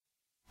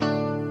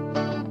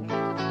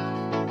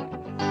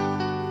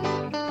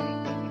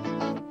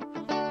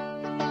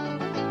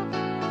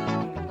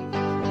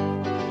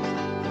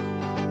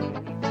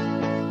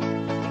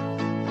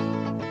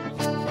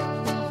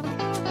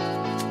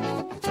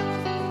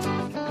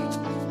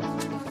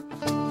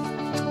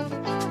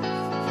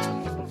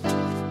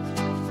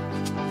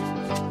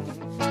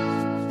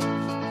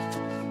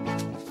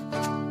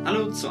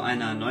zu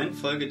einer neuen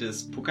Folge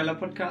des Pukala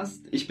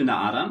Podcast. Ich bin der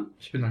Adam.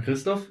 Ich bin der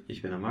Christoph.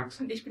 Ich bin der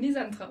Max. Und ich bin die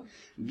Sandra.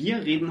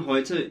 Wir reden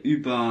heute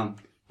über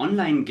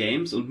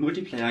Online-Games und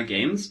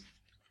Multiplayer-Games.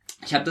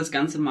 Ich habe das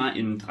Ganze mal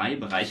in 3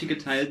 Bereiche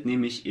geteilt,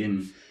 nämlich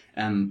in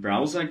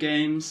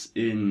Browser-Games,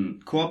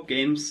 in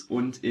Koop-Games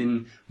und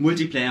in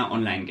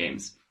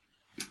Multiplayer-Online-Games.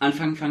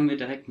 Fangen wir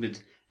direkt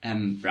mit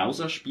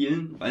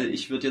Browser-Spielen, weil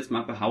ich würde jetzt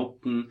mal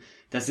behaupten,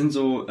 das sind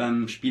so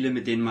Spiele,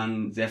 mit denen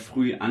man sehr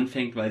früh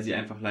anfängt, weil sie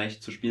einfach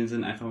leicht zu spielen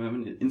sind, einfach wenn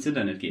man ins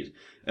Internet geht.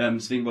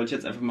 Deswegen wollte ich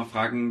jetzt einfach mal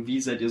fragen,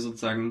 wie seid ihr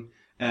sozusagen,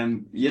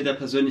 ihr da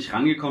persönlich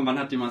rangekommen, wann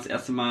habt ihr mal das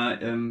erste Mal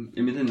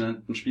im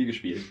Internet ein Spiel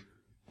gespielt?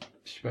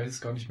 Ich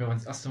weiß gar nicht mehr, wann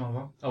das erste Mal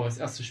war, aber das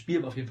erste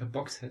Spiel war auf jeden Fall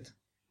Boxhead.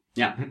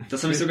 Ja,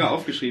 das habe ich sogar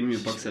aufgeschrieben, hier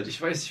Boxhead.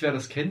 Ich weiß nicht, wer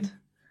das kennt.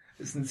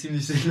 Ist ein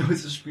ziemlich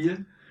sinnloses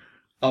Spiel,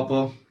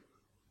 aber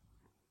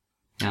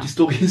ja. Die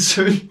Story ist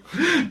schön.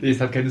 Nee, es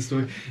hat keine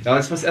Story. Ja,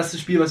 das war das erste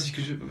Spiel, was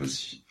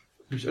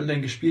ich online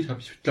gespielt habe.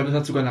 Ich glaube, das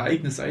hat sogar eine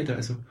eigene Seite.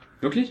 Also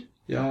Wirklich?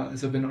 Ja,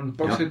 also wenn man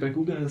Boxhead bei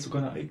Google hat, das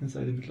sogar eine eigene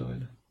Seite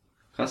mittlerweile.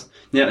 Krass.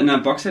 Ja, in der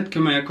Boxhead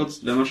können wir ja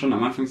kurz, wenn wir schon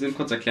am Anfang sind,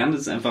 kurz erklären. Das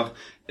ist einfach,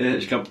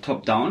 ich glaube,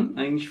 top-down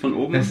eigentlich von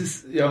oben. Das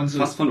ist ja und so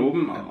fast von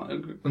oben.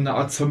 Und eine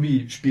Art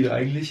Zombie-Spiel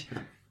eigentlich.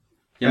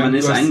 Ja, man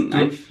ist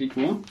eine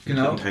Figur.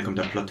 Genau. Und Teil kommt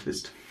der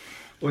Plot-Twist.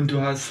 Und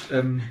du hast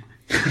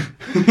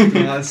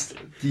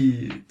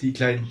die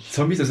kleinen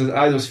Zombies, also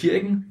aus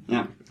Vierecken.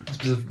 Ja. Das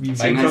ist wie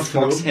Deswegen Minecraft heißt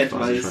Boxhead,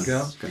 weil es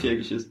ja.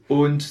 viereckig ist.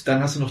 Und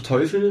dann hast du noch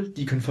Teufel,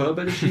 die können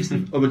Feuerbälle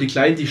schießen, aber die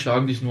Kleinen, die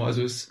schlagen dich nur,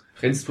 also es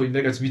rennst vor ihnen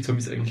weg, also wie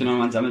Zombies eigentlich. Genau,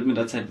 man sammelt mit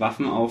der Zeit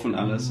Waffen auf und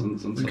alles und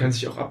so. Und kann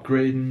sich auch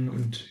upgraden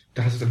und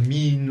da hast du dann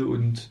Minen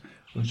und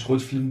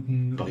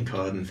Schrotflinten.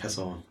 Barrikaden,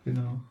 Fässer.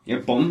 Genau. Ja,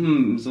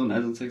 Bomben, so und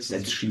also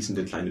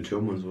selbstschießende kleine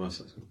Türme und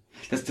sowas. Also.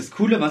 Das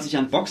Coole, was ich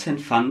an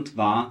Boxhead fand,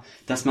 war,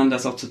 dass man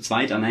das auch zu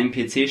zweit an einem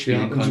PC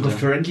spielen konnte. Und sogar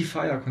Friendly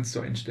Fire kannst du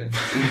einstellen.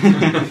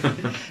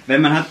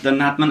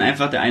 Dann hat man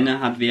einfach, der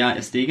eine hat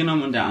WASD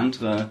genommen und der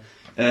andere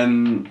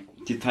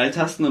die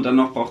Teiltasten und dann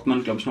braucht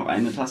man, glaube ich, noch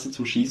eine Taste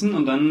zum Schießen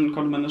und dann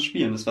konnte man das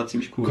spielen. Das war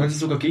ziemlich cool. Du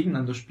konntest sogar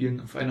gegeneinander spielen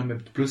auf einer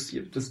Map. Plus,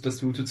 dass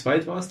du zu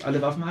zweit warst, alle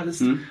Waffen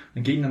hattest und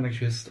gegeneinander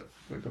gespielt hast.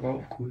 Das war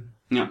auch cool.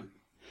 Ja.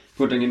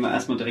 Gut, dann gehen wir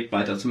erstmal direkt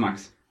weiter zu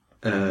Max.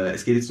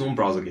 Es geht jetzt nur um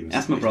Browser-Games.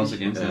 Erstmal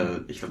Browser-Games, ja.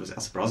 Ich glaube, das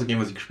erste Browser-Game,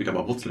 was ich gespielt habe,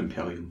 war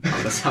Wurzelimperium.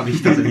 Aber das habe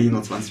ich tatsächlich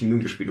nur 20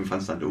 Minuten gespielt und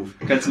fand es dann doof.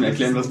 Kannst du mir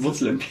erklären, was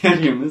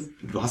Wurzelimperium ist?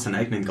 Du hast deinen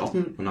eigenen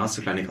Garten und hast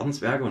so kleine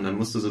Gartenzwerge und dann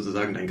musst du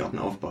sozusagen deinen Garten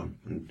aufbauen.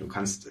 Und du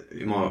kannst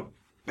immer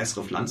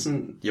bessere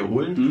Pflanzen dir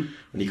holen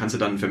und die kannst du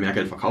dann für mehr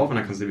Geld verkaufen und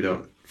dann kannst du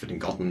wieder für den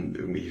Garten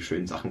irgendwelche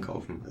schönen Sachen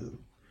kaufen. Also,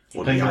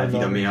 oder ja,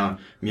 wieder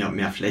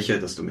mehr Fläche,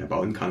 dass du mehr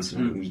bauen kannst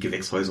und irgendwie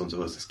Gewächshäuser und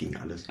sowas, das ging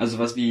alles. Also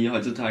was wie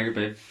heutzutage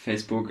bei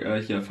Facebook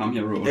hier Farm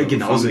Hero oder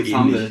genau so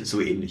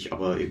ähnlich,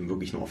 aber eben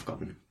wirklich nur auf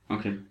Garten.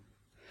 Okay.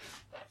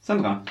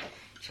 Sandra.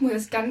 Ich muss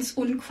jetzt ganz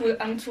uncool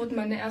antworten.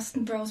 Meine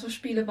ersten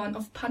Browser-Spiele waren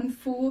auf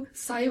Panfu,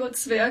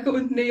 Cyberzwerge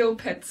und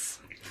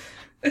Neopets.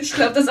 Ich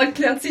glaube, das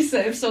erklärt sich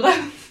selbst, oder?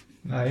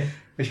 Nein,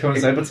 ich kann mir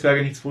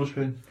Cyberzwerge nichts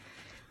vorstellen.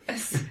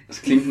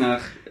 Das klingt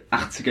nach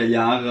 80er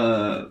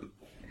Jahre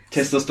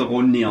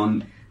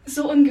Testosteron-Neon.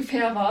 So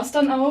ungefähr war es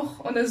dann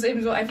auch. Und es ist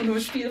eben so einfach nur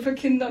Spiele für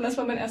Kinder. Und das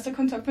war mein erster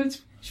Kontakt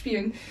mit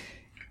Spielen.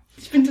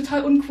 Ich bin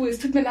total uncool. Es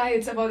tut mir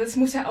leid, aber das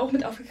muss ja auch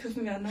mit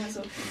aufgegriffen werden.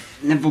 Also.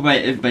 Na,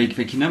 wobei, bei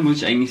Kindern muss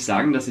ich eigentlich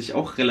sagen, dass ich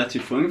auch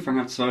relativ früh angefangen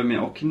habe. Das war bei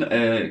mir auch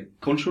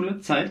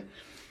Grundschulezeit.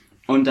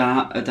 Und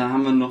da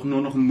haben wir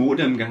nur noch ein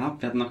Modem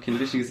gehabt. Wir hatten noch kein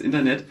richtiges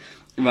Internet.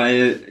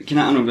 Weil,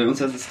 keine Ahnung, bei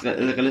uns hat es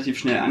relativ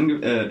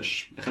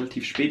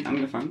spät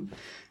angefangen.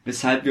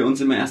 Weshalb wir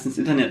uns immer erst ins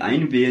Internet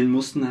einwählen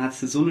mussten,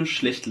 hatte so eine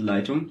schlechte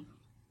Leitung.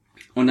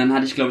 Und dann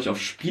hatte ich, glaube ich, auf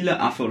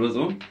Spieleaffe oder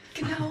so.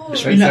 Genau.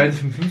 Seite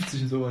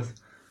 55 und sowas.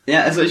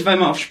 Ja, also ich war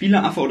immer auf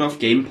Spieleaffe oder auf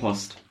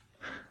Gamepost.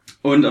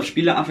 Und auf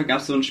Spieleaffe gab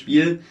es so ein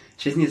Spiel,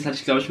 ich weiß nicht, das hatte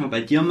ich, glaube ich, mal bei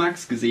dir,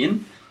 Max,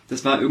 gesehen.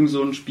 Das war irgend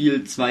so ein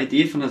Spiel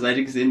 2D von der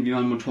Seite gesehen, wie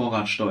man ein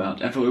Motorrad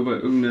steuert. Einfach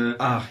über irgendeine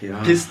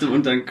Piste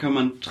und dann kann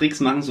man Tricks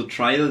machen, so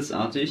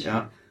Trials-artig.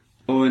 Ja.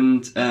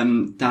 Und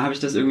da habe ich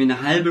das irgendwie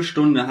eine halbe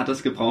Stunde hat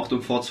das gebraucht,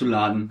 um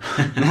vorzuladen.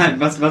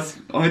 was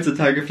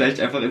heutzutage vielleicht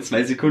einfach in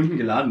 2 Sekunden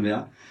geladen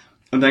wäre.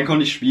 Und dann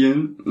konnte ich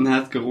spielen und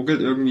hat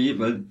geruckelt irgendwie,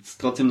 weil es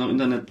trotzdem noch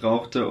Internet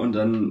brauchte und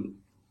dann,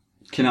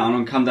 keine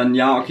Ahnung, kam dann,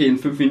 ja, okay, in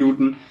 5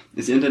 Minuten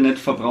ist Internet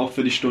verbraucht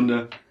für die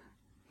Stunde.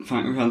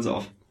 Hören Sie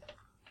auf.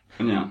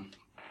 Und ja,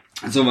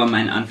 so war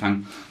mein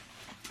Anfang.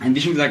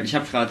 Wie schon gesagt, ich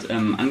habe gerade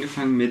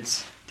angefangen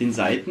mit den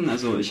Seiten,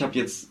 also ich habe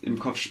jetzt im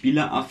Kopf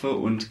Spieleaffe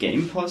und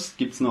Gamepost.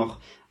 Gibt's noch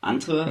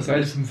andere?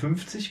 Seite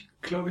 55,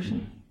 glaube ich,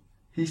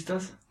 hieß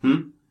das.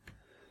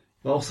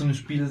 War auch so eine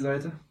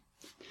Spieleseite.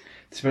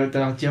 Das war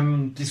die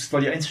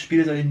einzige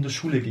Spieleseite, die in der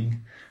Schule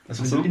ging.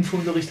 Also wenn du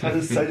Infounterricht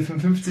hattest, Seite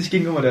 55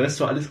 ging immer, der Rest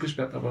war alles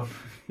gesperrt, aber...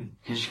 Kann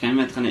ich mich gar nicht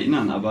mehr dran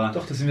erinnern, aber...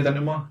 Doch, da sind wir dann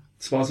immer,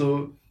 es war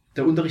so,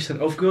 der Unterricht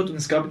hat aufgehört und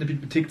es gab in der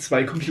Bibliothek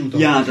 2 Computer.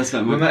 Ja, das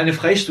war immer... Wenn man eine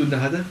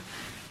Freistunde hatte,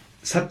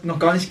 es hat noch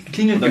gar nicht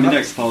geklingelt Oder gehabt.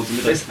 Mittagspause.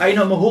 Da ist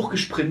einer immer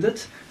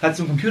hochgesprintet, hat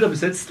so einen Computer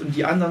besetzt und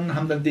die anderen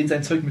haben dann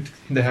sein Zeug mit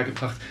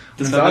hinterhergebracht.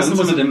 Das und war bei saßen uns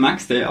immer mit so, dem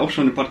Max, der ja auch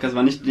schon im Podcast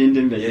war. Nicht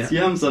den wir jetzt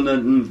hier haben,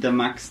 sondern der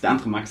Max, der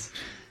andere Max.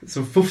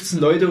 so 15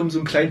 Leute um so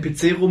einen kleinen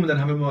PC rum und dann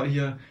haben wir mal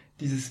hier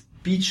dieses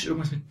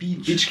irgendwas mit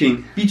Beach Beach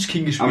King Aber das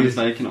gespielt.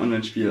 war ja kein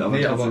Online-Spiel. Aber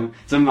Nee, trotzdem. aber-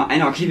 Sagen wir mal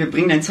einer, okay, wir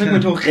bringen dein Zeug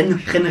mit hoch,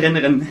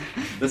 rennen.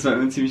 Das war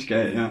irgendwie ziemlich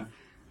geil, ja.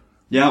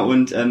 Ja,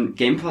 und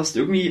Gamepost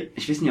irgendwie,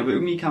 ich weiß nicht, aber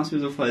irgendwie kam es mir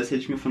so vor, als hätte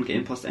ich mir von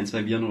Gamepost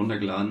 1-2 Viren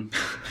runtergeladen.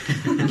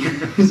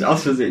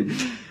 Aus Versehen.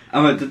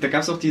 Aber da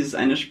gab es auch dieses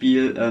eine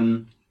Spiel,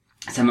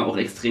 das haben wir auch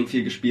extrem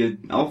viel gespielt,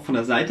 auch von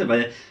der Seite,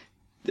 weil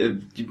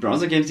die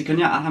Browser-Games, die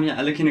haben ja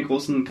alle keine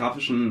großen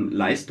grafischen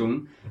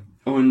Leistungen.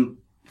 Und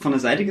von der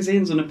Seite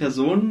gesehen so eine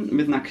Person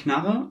mit einer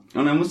Knarre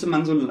und dann musste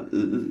man so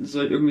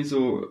irgendwie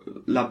so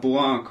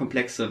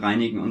Laborkomplexe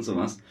reinigen und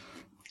sowas.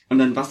 Und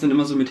dann war es dann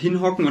immer so mit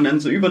hinhocken und dann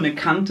so über eine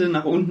Kante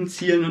nach unten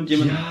zielen und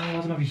jemand... Ja,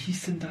 warte mal, wie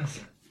hieß denn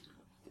das?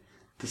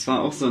 Das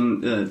war auch so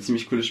ein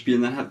ziemlich cooles Spiel.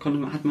 Und dann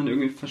hat man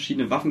irgendwie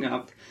verschiedene Waffen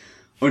gehabt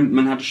und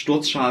man hatte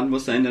Sturzschaden, wo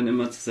es einen dann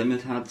immer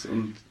zersammelt hat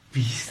und... Wie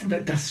hieß denn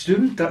das? Das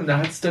stimmt, da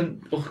hat's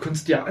dann auch,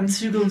 konntest du ja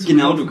Anzüge und so.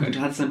 Genau, du kaufen.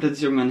 hattest dann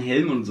plötzlich irgendwann einen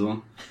Helm und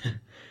so.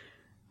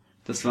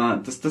 Das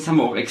haben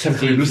wir auch Ich extrem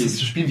hatte keine Lust, das viel.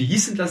 zu spielen. Wie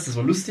hieß denn das? Das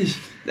war lustig.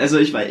 Also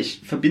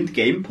ich verbinde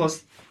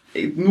Gamepost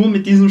nur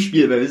mit diesem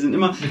Spiel, weil wir sind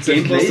immer Mit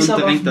solchen Gamepost und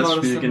direkt Laserwaffen das war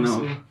das Spiel, dann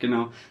so.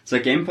 genau. Es war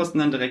Gamepost und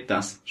dann direkt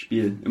das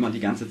Spiel, immer die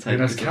ganze Zeit. Wenn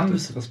das gesucht. kann,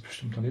 müsste das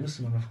bestimmt. Den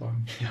müsste man mal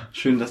fragen. Ja.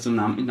 Schön, dass du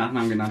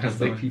Nachnamen genannt hast.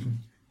 Kannst aber-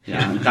 wegpiepen.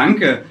 Ja,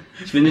 danke.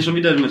 Ich will nicht schon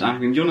wieder mit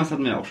anfangen. Jonas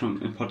hatten wir ja auch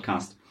schon im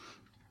Podcast.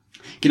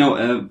 Genau,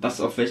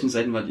 auf welchen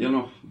Seiten wart ihr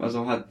noch?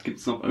 Also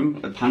gibt's noch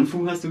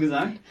Panfu, hast du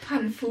gesagt?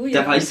 Panfu,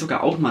 ja. Da war ich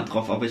sogar auch mal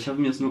drauf, aber ich habe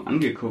mir das nur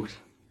angeguckt.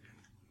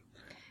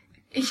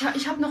 Ich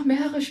hab noch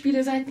mehrere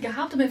Spieleseiten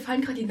gehabt, aber mir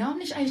fallen gerade die Namen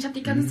nicht ein. Ich habe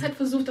die ganze Zeit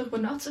versucht, darüber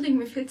nachzudenken,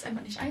 mir fällt es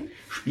einfach nicht ein.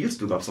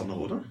 Spielst du gab's auch noch,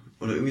 oder?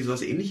 Oder irgendwie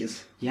sowas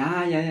ähnliches?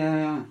 Ja.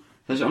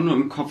 Das habe ich auch nur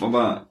im Kopf,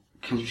 aber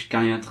kann ich mich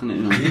gar nicht mehr dran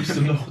erinnern. Lebst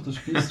du noch oder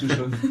spielst du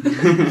schon?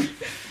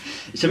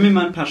 Ich habe mir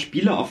mal ein paar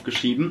Spiele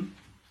aufgeschrieben,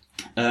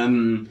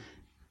 an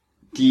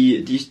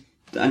die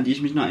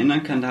ich mich noch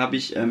erinnern kann. Da habe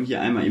ich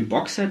hier einmal im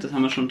Boxset, das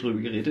haben wir schon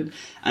drüber geredet.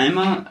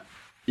 Einmal,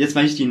 jetzt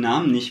weiß ich die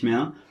Namen nicht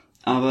mehr,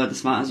 aber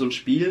das war also ein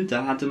Spiel,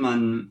 da hatte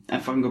man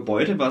einfach ein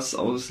Gebäude, was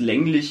aus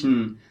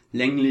länglichen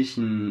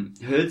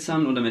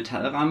Hölzern oder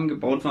Metallrahmen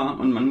gebaut war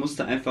und man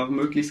musste einfach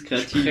möglichst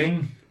kreativ...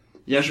 Spreng.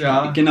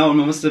 Ja, genau, und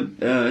man musste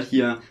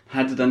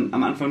hatte dann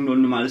am Anfang nur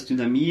ein normales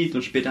Dynamit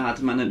und später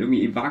hatte man dann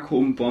irgendwie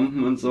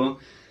Vakuumbomben und so. Und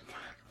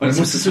dann das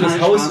musstest du hat das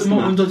total Haus Spaß immer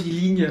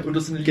gemacht.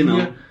 unter so eine Genau.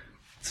 Linie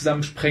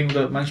zusammensprengen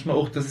oder manchmal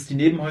auch, dass es die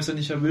Nebenhäuser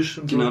nicht erwischt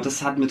und Genau, so.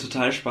 das hat mir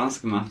total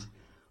Spaß gemacht.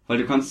 Weil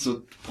du konntest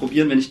so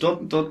probieren, wenn ich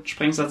dort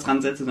Sprengsatz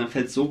ransetze, dann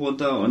fällt es so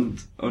runter und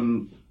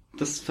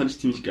das fand ich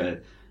ziemlich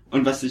geil.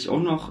 Und was ich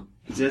auch noch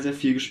sehr, sehr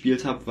viel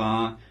gespielt habe,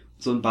 war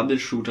so ein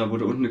Bubble-Shooter, wo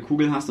du unten eine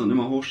Kugel hast und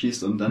immer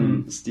hochschießt und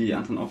dann ist die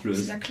anderen Das auflöst.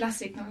 ist ja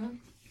Klassiker, ne?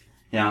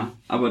 Ja,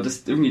 aber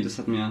das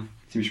hat mir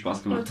ziemlich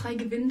Spaß Oder gemacht. 3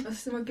 gewinnt, was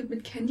es immer gibt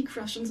mit Candy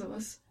Crush und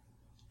sowas.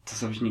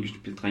 Das habe ich nie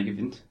gespielt. 3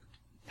 gewinnt.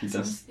 Wie Also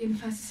das?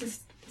 jedenfalls ist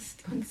es das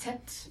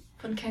Konzept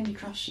von Candy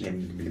Crush.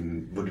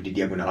 Wo du die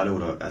Diagonale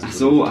oder Ach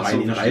so, drei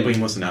in die Reihe verstehe. bringen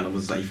musst und der andere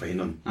muss es eigentlich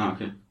verhindern. Ah,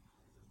 okay.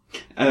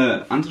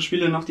 Andere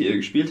Spiele noch, die ihr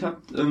gespielt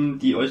habt,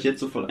 die euch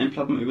jetzt sofort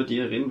einplappen, über die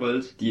ihr reden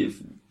wollt, die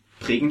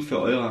prägend für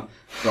euer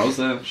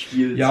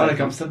Browser-Spiel Ja, da sind?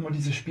 gab es dann mal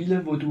diese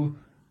Spiele, wo du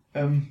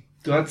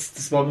hattest,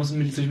 das war immer so ein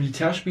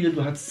Militärspiel,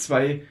 du hattest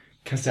 2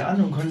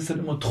 Kasernen und konntest dann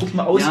immer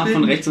Truppen ausbilden.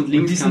 von rechts und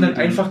links Und die sind kam dann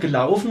die- einfach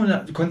gelaufen und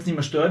du konntest nicht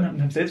mehr steuern und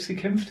haben selbst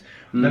gekämpft.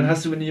 Und dann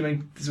hast du, wenn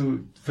jemand so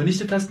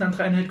vernichtet hast, eine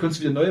andere Einheit, konntest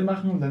du wieder neu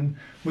machen und dann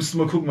musst du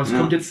mal gucken, was Ja.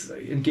 kommt jetzt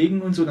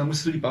entgegen und so, dann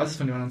musst du die Basis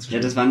von den anderen Ja,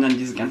 zerstören. das waren dann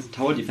diese ganzen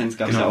Tower Defense,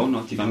 gab es Genau. ja auch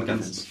noch, die waren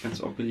ganz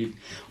auch beliebt.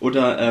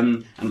 Oder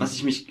an was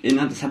ich mich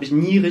erinnere, das habe ich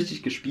nie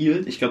richtig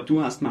gespielt. Ich glaube,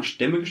 du hast mal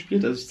Stämme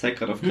gespielt, also ich zeige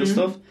gerade auf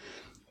Christoph.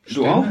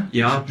 Du auch?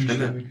 Ja, Ich hab die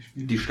Stämme.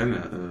 gespielt. Die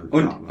Stämme.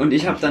 Und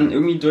ich habe dann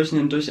irgendwie durch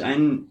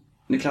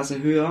eine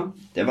Klasse höher,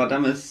 der war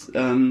damals,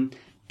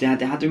 der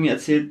hat irgendwie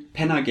erzählt,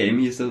 Penner Game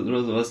hieß das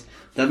oder sowas.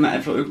 Da hat man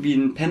einfach irgendwie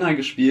einen Penner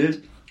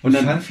gespielt. Und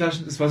dann,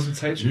 Pfandflaschen, das war so ein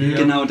Zeitspiel.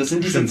 genau, das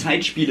sind diese Stimmt.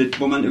 Zeitspiele,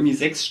 wo man irgendwie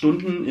 6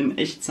 Stunden in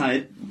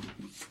Echtzeit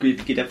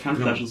geht der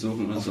Pfandflaschen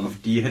suchen oder so. Auf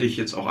die hätte ich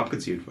jetzt auch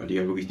abgezielt, weil die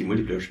ja wirklich die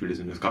Multiplayer-Spiele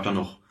sind. Es gab da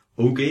noch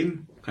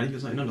O-Game, kann ich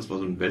mich erinnern, das war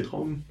so ein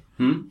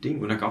Weltraum-Ding.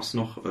 Und da gab es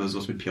noch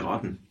sowas mit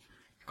Piraten.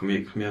 Ich kann mir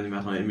nicht mehr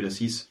daran erinnern, wie das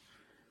hieß.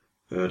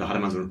 Da hatte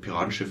man so ein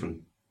Piratenschiff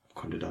und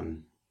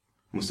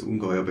musste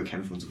Ungeheuer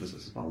bekämpfen und sowas.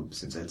 Das war ein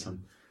bisschen seltsam.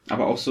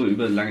 Aber auch so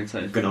über lange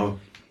Zeit. Genau.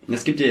 Und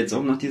es gibt ja jetzt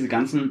auch noch diese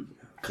ganzen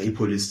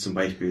Grepolis zum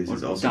Beispiel. Das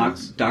ist auch so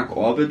was. Dark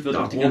Orbit wird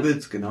auch Dark die ganze,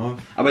 Orbit, genau.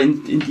 aber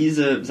in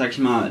diese, sag ich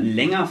mal,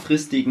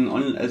 längerfristigen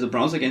also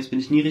Browser-Games bin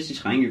ich nie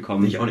richtig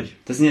reingekommen. Ich auch nicht.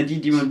 Das sind ja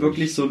die man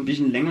wirklich so ein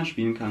bisschen länger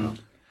spielen kann.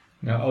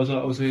 Ja,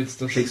 außer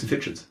jetzt das. Shakes and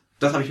Fidgets.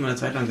 Das habe ich mal eine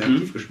Zeit lang sehr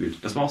aktiv gespielt.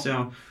 Das war auch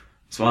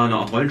es war eine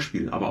Art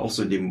Rollenspiel, aber auch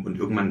so und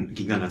irgendwann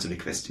ging dann halt so eine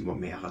Quest über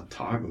mehrere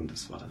Tage und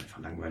das war dann einfach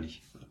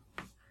langweilig.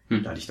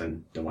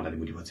 Da war dann die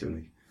Motivation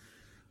weg.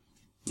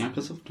 Ja,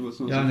 Christoph, du hast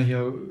noch Ja, so.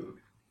 hier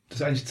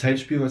das eigentliche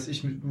Zeitspiel,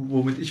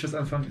 womit ich was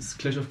anfange, ist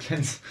Clash of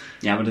Clans.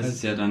 Ja, aber das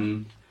ist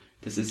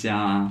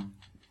ja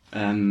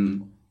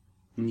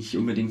nicht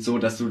unbedingt so,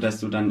 dass du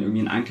dann irgendwie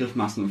einen Angriff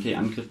machst und okay,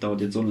 Angriff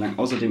dauert jetzt so lang.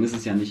 Außerdem ist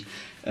es ja nicht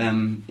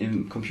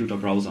im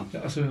Computerbrowser.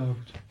 Ja, achso, ja, gut.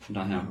 Von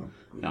daher,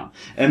 ja.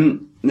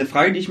 Eine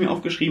Frage, die ich mir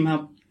aufgeschrieben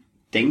habe,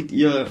 denkt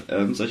ihr,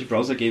 solche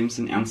Browser-Games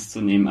sind ernst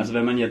zu nehmen? Also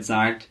wenn man jetzt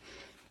sagt,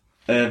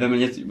 wenn man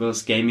jetzt über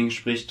das Gaming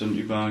spricht und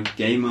über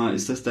Gamer,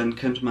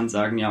 könnte man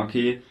sagen, ja,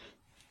 okay,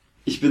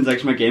 ich bin, sag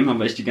ich mal, Gamer,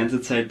 weil ich die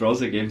ganze Zeit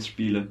Browser-Games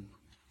spiele.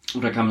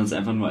 Oder kann man es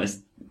einfach nur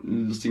als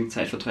lustigen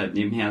Zeitvertreib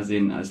nebenher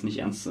sehen, als nicht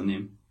ernst zu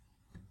nehmen?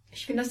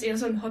 Ich finde das eher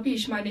so ein Hobby.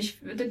 Ich meine,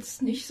 ich würde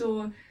jetzt nicht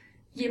so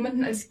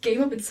jemanden als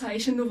Gamer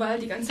bezeichnen, nur weil er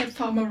die ganze Zeit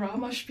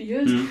Farmerama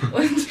spielt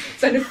und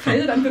seine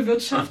Felder dann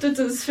bewirtschaftet.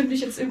 Das finde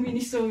ich jetzt irgendwie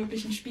nicht so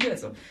wirklich ein Spiel.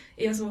 Also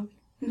eher so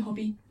ein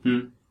Hobby.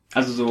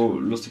 Also so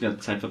lustiger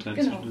Zeitvertreib.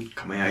 Genau.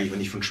 Kann man ja eigentlich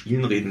nicht von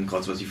Spielen reden,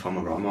 gerade so was wie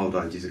Farmerama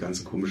oder diese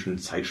ganzen komischen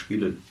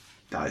Zeitspiele.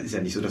 Da ist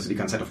ja nicht so, dass du die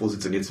ganze Zeit davor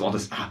sitzt und jetzt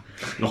wartest,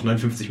 noch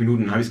 59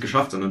 Minuten habe ich es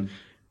geschafft, sondern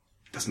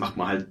das macht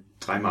man halt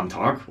 3-mal am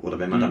Tag oder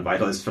wenn man dann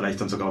weiter ist,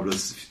 vielleicht dann sogar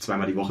bloß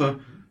 2-mal die Woche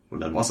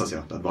und dann war's das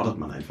ja, dann wartet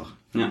man einfach.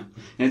 Ja,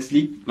 jetzt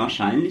liegt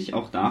wahrscheinlich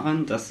auch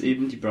daran, dass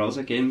eben die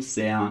Browser-Games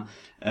sehr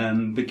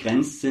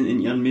begrenzt sind in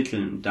ihren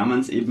Mitteln. Da man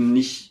es eben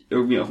nicht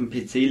irgendwie auf dem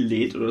PC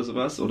lädt oder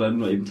sowas oder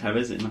nur eben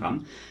teilweise in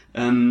RAM,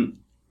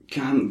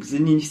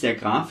 sind die nicht sehr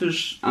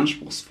grafisch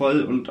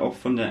anspruchsvoll und auch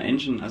von der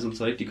Engine, also ein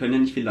Zeug, die können ja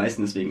nicht viel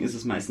leisten, deswegen ist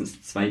es meistens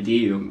 2D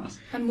irgendwas.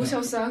 Man muss ja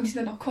auch sagen, die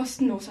sind dann auch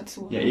kostenlos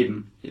dazu. Ja,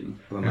 eben.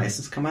 Aber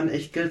meistens kann man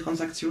echt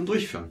Geldtransaktionen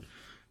durchführen.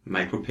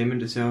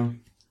 Micropayment ist ja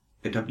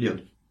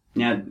etabliert.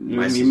 Ja,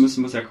 irgendwie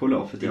muss ja Kohle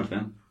auch verdient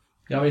werden.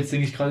 Ja, aber jetzt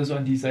denke ich gerade so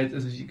an die Seite,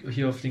 also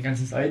hier auf den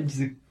ganzen Seiten,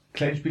 diese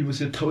kleinen Spiele, wo es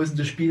hier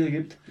tausende Spiele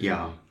gibt.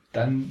 Ja.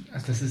 Dann,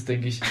 also das ist,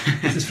 denke ich,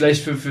 das ist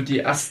vielleicht für die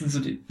ersten,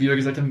 so die, wie wir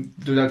gesagt haben,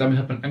 damit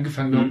hat man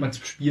angefangen, überhaupt mal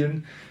zu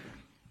spielen.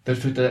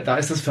 Da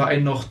ist das für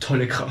einen noch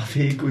tolle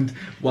Grafik und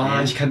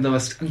wow, ich kann da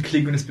was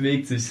anklicken und es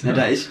bewegt sich.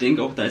 Ja, ich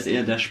denke auch, da ist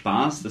eher der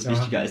Spaß, das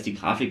wichtiger als die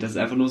Grafik. Das ist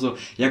einfach nur so,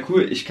 ja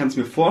cool, ich kann es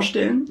mir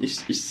vorstellen, ich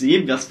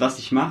sehe, was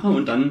ich mache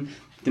und dann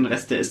den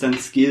Rest, der ist dann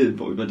Skill,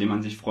 über den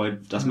man sich freut,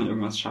 dass man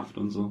irgendwas schafft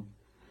und so.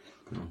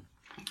 Genau.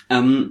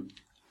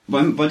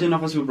 Wollt ihr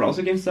noch was über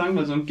Browser-Games sagen?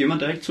 Also gehen wir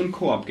direkt zu den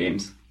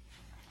Koop-Games.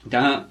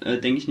 Da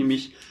denke ich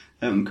nämlich,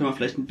 können wir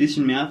vielleicht ein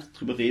bisschen mehr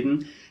drüber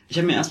reden. Ich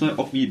habe mir erstmal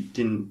auch wie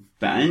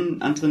bei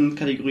allen anderen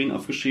Kategorien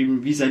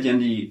aufgeschrieben, wie seid ihr an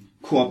die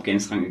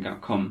Koop-Games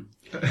rangekommen?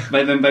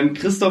 Weil beim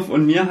Christoph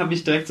und mir habe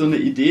ich direkt so eine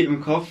Idee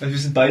im Kopf. Also wir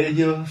sind beide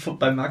hier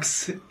bei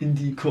Max in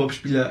die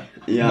Koop-Spiele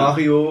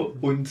Mario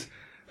und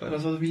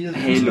was war das wieder?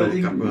 Halo.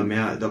 Oder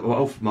mehr, aber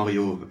auch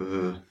Mario.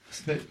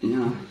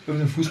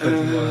 Irgendein Fußball.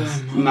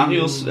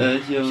 Marios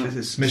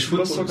hier Smash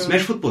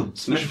Football.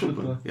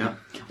 Ja.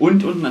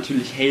 Und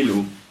natürlich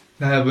Halo.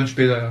 Naja, aber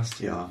später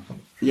erst. Ja,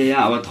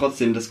 aber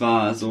trotzdem, das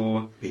war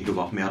so... Halo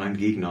war auch mehr dann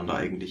gegeneinander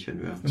eigentlich,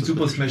 wenn wir... Und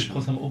Super Smash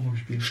Bros. Haben wir auch mal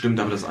gespielt. Stimmt,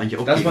 aber das eigentlich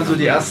auch... Das waren so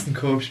die ersten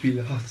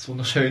Koop-Spiele. Ach, das war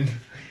wunderschön.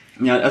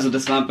 Ja, also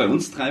das war bei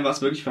uns 3 war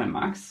es wirklich bei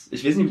Max.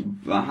 Ich weiß nicht,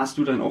 hast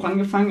du dann auch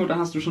angefangen oder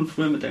hast du schon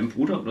früher mit deinem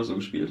Bruder oder so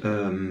gespielt?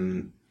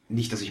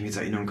 Nicht, dass ich mich jetzt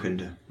erinnern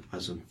könnte.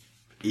 Also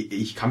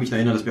ich kann mich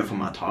erinnern, dass wir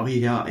vom Atari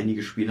her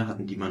einige Spiele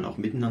hatten, die man auch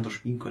miteinander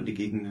spielen konnte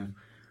gegen eine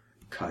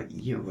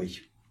KI, aber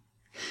ich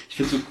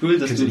finde so cool,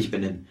 dass du nicht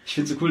benennen. Ich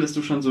finde so cool, dass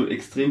du schon so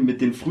extrem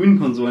mit den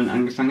frühen Konsolen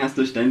angefangen hast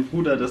durch deinen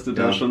Bruder, dass du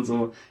da schon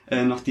so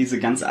noch diese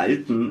ganz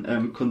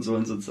alten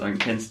Konsolen sozusagen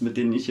kennst, mit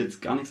denen ich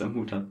jetzt gar nichts am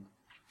Hut habe.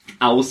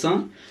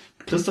 Außer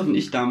Christoph und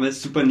ich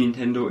damals Super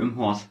Nintendo im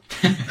Hort.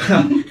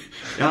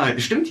 Ja,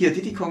 stimmt, hier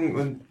Diddy Kong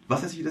und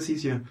was weiß ich, wie das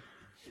hieß hier.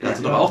 Ja,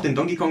 also doch auch den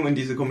Donkey Kong und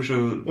diese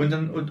komische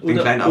den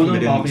kleinen Affen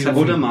mit den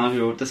oder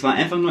Mario. Das war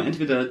einfach nur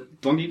entweder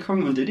Donkey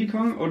Kong und Diddy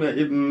Kong oder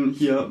eben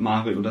hier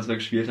Mario, das wir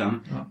gespielt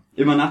haben. Ja.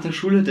 Immer nach der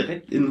Schule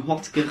direkt in den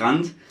Hort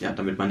gerannt. Ja,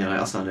 damit man ja der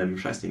Erste an dem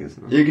Scheißding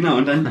ist. Ne? Ja, genau,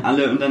 und dann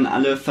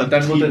alle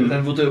vertrieben.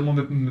 Dann wurde immer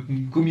mit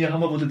dem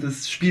Gummihammer wurde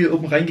das Spiel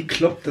oben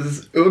reingekloppt, dass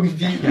es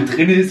irgendwie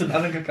drin ist und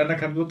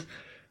anerkannt wird.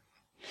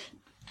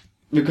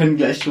 Wir können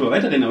gleich drüber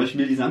weiterreden, aber ich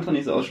will die Sandra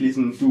nicht so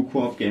ausschließen, du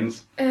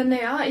Koop-Games.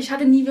 Naja, ich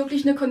hatte nie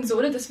wirklich eine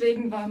Konsole,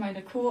 deswegen war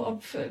meine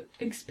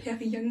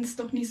Koop-Experience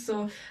doch nicht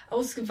so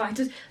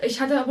ausgeweitet.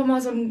 Ich hatte aber mal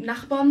so einen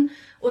Nachbarn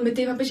und mit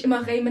dem habe ich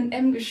immer Rayman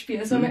M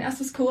gespielt. Das war mein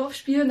erstes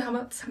Koop-Spiel und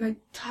das haben wir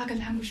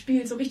tagelang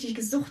gespielt, so richtig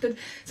gesuchtet.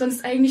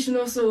 Sonst eigentlich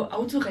nur noch so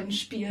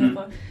Autorennspiele,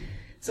 aber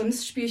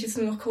sonst spiele ich jetzt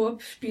nur noch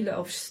Koop-Spiele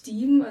auf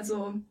Steam,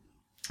 also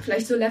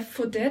vielleicht so Left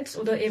 4 Dead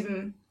oder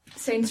eben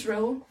Saints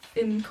Row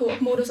im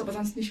Koop-Modus, aber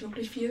sonst nicht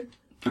wirklich viel.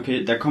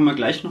 Okay, da kommen wir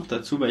gleich noch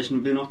dazu, weil ich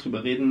will noch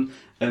drüber reden.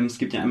 Es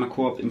gibt ja einmal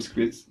Koop im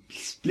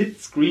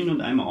Split-Screen und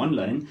einmal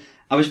online.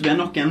 Aber ich wäre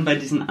noch gern bei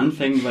diesen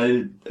Anfängen,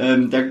 weil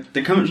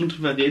da können wir schon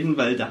drüber reden,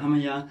 weil da haben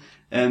wir ja,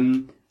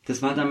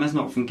 das war damals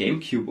noch auf dem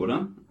Gamecube,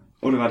 oder?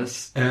 Oder war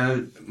das...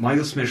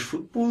 Mario Smash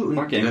Football und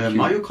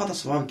Mario Kart,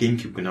 das war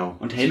Gamecube, genau.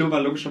 Und Halo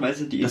war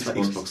logischerweise die Xbox. Das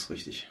war Xbox,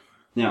 richtig.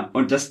 Ja,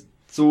 und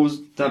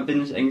da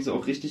bin ich eigentlich so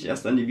auch richtig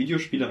erst an die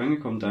Videospiele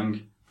rangekommen,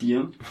 dank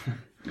dir.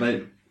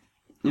 Weil,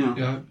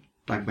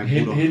 dank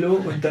meinem Bruder. Halo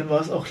und dann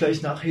war es auch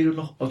gleich nach Halo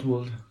noch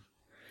Oddworld.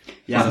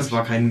 Ja, das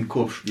war kein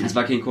Koop-Spiel. Das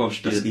war kein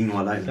Koop-Spiel. Das ging nur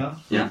alleine.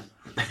 Ja.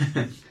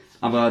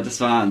 Aber das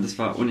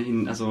war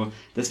ohnehin, also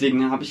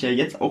deswegen habe ich ja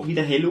jetzt auch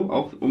wieder Halo,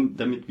 auch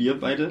damit wir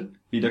beide,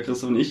 wieder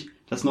Chris und ich,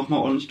 das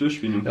nochmal ordentlich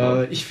durchspielen.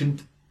 Ja, ich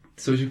finde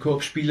solche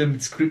Koop-Spiele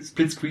mit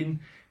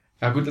Splitscreen,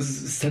 ja gut, das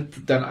ist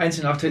halt, der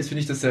einzige Nachteil ist,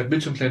 finde ich, dass der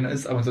Bildschirm kleiner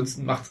ist, aber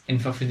ansonsten macht es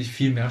einfach, finde ich,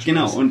 viel mehr Spaß.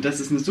 Genau, und das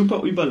ist eine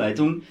super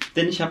Überleitung,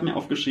 denn ich habe mir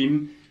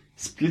aufgeschrieben,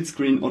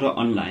 Splitscreen oder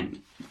online.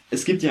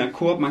 Es gibt ja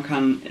Koop, man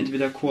kann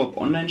entweder Koop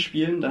online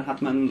spielen, dann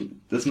hat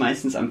man das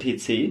meistens am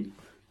PC.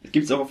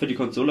 Gibt's auch für die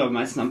Konsole, aber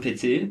meistens am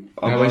PC.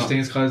 Aber ich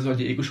denke jetzt gerade so,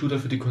 die Ego-Shooter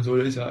für die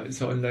Konsole ist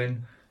ja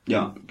online.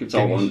 Ja, gibt's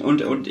auch.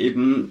 Und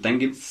eben, dann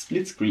gibt's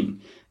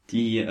Splitscreen,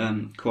 die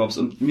Koops.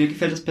 Und mir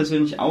gefällt das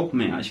persönlich auch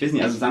mehr. Ich weiß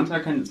nicht, also Sandra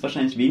kann jetzt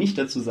wahrscheinlich wenig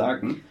dazu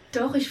sagen.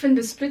 Doch, ich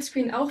finde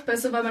Splitscreen auch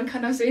besser, weil man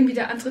kann auch sehen, wie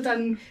der andere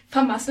dann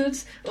vermasselt.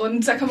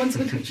 Und da kann man so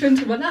schön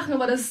drüber lachen.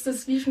 Aber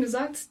das, wie schon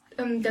gesagt,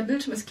 der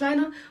Bildschirm ist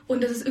kleiner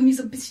und das ist irgendwie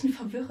so ein bisschen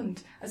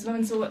verwirrend. Also wenn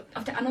man so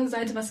auf der anderen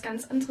Seite was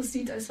ganz anderes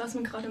sieht, als was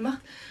man gerade macht.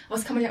 Aber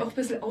das kann man ja auch ein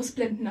bisschen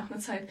ausblenden nach einer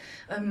Zeit.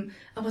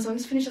 Aber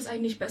sonst finde ich das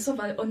eigentlich besser,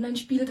 weil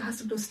Online-Spiele, da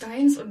hast du bloß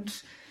deins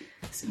und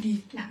das ist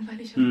irgendwie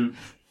langweiliger. Hm.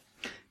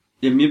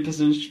 Ja, mir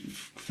persönlich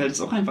gefällt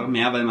es auch einfach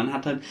mehr, weil man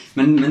hat halt,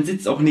 man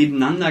sitzt auch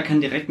nebeneinander, kann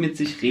direkt mit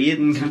sich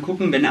reden, kann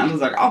gucken, wenn der andere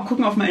sagt, guck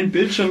mal auf meinen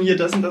Bildschirm hier,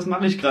 das und das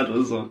mache ich gerade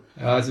oder so.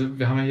 Ja, also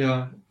wir haben ja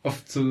hier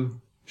oft so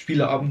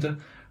Spieleabende,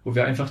 wo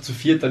wir einfach zu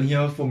viert dann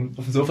hier auf dem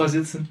Sofa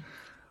sitzen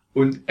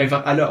und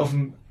einfach alle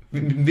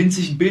mit einem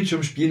winzigen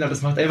Bildschirm spielen, aber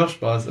das macht einfach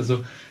Spaß.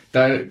 Also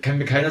da kann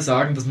mir keiner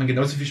sagen, dass man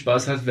genauso viel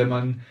Spaß hat,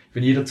 wenn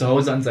jeder zu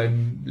Hause an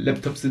seinem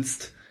Laptop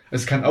sitzt.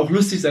 Es kann auch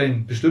lustig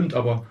sein, bestimmt,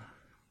 aber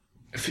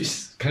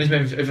kann ich mir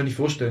einfach nicht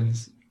vorstellen.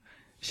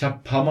 Ich habe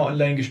ein paar Mal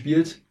online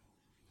gespielt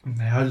und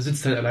naja, du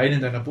sitzt halt alleine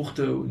in deiner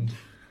Buchte und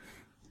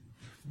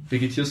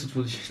vegetierst dort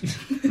vor dich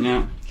hin.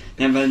 Ja.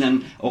 Ja, weil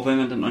dann, auch wenn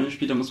man dann online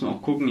spielt, dann muss man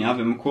auch gucken, ja,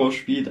 wenn man Koop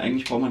spielt,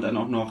 eigentlich braucht man dann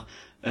auch noch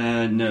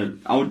eine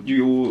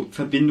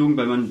Audioverbindung,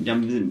 weil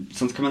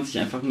sonst kann man sich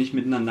einfach nicht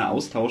miteinander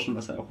austauschen,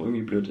 was ja auch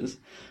irgendwie blöd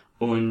ist.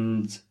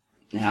 Und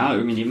ja,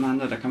 irgendwie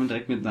nebeneinander, da kann man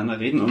direkt miteinander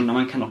reden und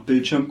man kann auch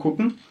Bildschirm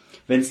gucken.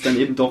 Wenn es dann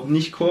eben doch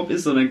nicht Koop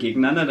ist, sondern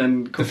gegeneinander,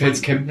 dann da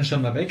fällt's Campen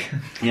schon mal weg.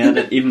 Ja,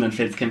 dann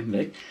fällt's Campen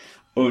weg.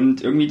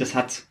 Und irgendwie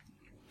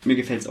mir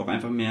gefällt's auch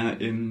einfach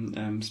mehr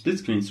im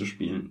Splitscreen zu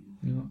spielen.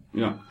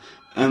 Ja.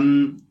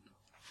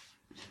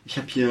 Ich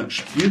habe hier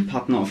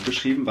Spielpartner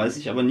aufgeschrieben, weiß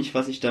ich aber nicht,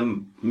 was ich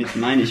damit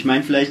meine. Ich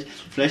meine,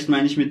 vielleicht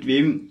meine ich, mit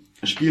wem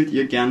spielt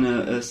ihr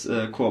gerne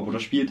Koop oder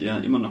spielt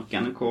ihr immer noch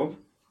gerne Koop?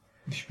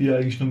 Ich spiele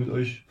eigentlich nur mit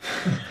euch.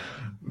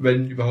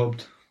 Wenn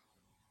überhaupt.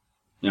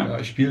 Ja,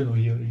 ich spiele nur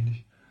hier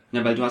eigentlich.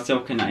 Ja, weil du hast ja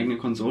auch keine eigene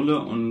Konsole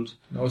und...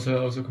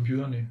 Außer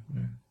Computer, nee.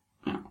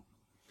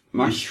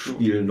 Ja. Ich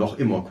spiele noch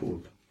immer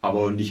Koop.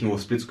 Aber nicht nur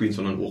Splitscreen,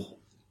 sondern auch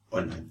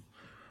online.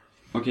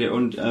 Okay,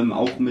 und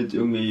auch mit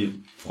irgendwie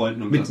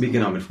Freunden und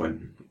Genau, mit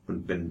Freunden.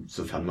 Und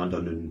sofern man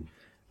dann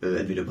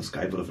entweder über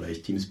Skype oder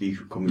vielleicht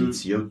Teamspeak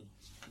kommuniziert,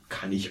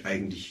 kann ich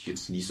eigentlich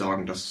jetzt nicht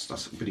sagen, dass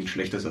das unbedingt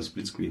schlechter ist als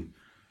Splitscreen.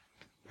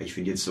 Ich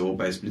finde jetzt so,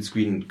 bei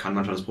Splitscreen kann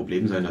manchmal das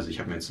Problem sein, also ich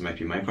habe mir jetzt zum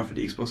Beispiel Minecraft für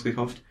die Xbox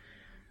gekauft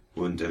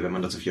und wenn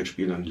man da zu viert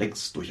spielt, dann leckt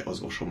es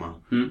durchaus auch schon mal.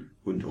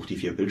 Und auch die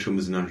 4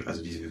 Bildschirme sind dann,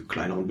 also diese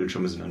kleineren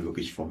Bildschirme sind dann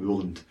wirklich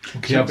verwirrend.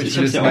 Okay, aber ich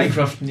habe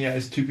Minecraft nie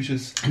als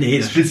typisches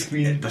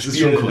Splitscreen. Das ist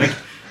schon korrekt.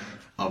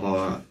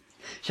 Aber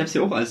ich habe es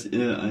ja auch als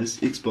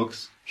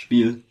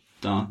Xbox-Spiel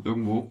da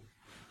irgendwo.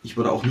 Ich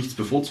würde auch nichts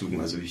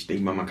bevorzugen. Also ich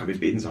denke mal, man kann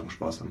mit beiden Sachen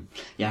Spaß haben.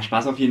 Ja,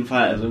 Spaß auf jeden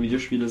Fall. Also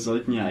Videospiele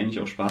sollten ja eigentlich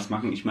auch Spaß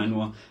machen. Ich meine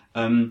nur,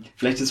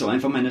 vielleicht ist es auch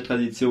einfach meine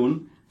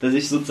Tradition, dass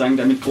ich sozusagen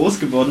damit groß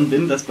geworden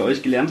bin, dass bei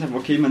euch gelernt habe,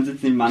 okay, man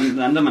sitzt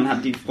nebeneinander, man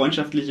hat die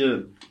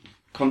freundschaftliche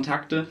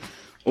Kontakte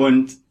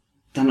und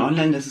dann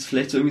online, das ist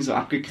vielleicht so irgendwie so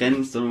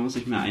abgegrenzt und man muss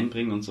sich mehr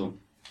einbringen und so.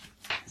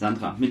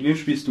 Sandra, mit wem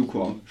spielst du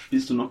Koop?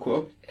 Spielst du noch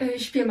Koop?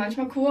 Ich spiele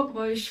manchmal Koop,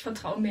 aber ich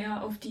vertraue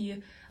mehr auf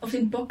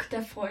den Bock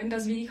der Freunde,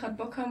 also wie die gerade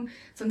Bock haben.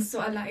 Sonst so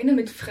alleine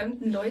mit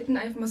fremden Leuten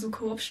einfach mal so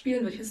Koop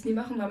spielen, würde ich das nie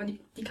machen, weil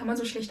die kann man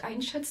so schlecht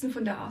einschätzen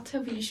von der Art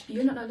her, wie die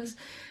spielen und alles.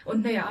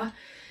 Und naja,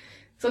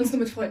 sonst nur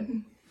mit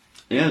Freunden.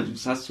 Ja,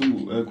 das hast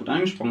du gut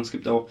angesprochen. Es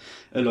gibt auch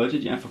Leute,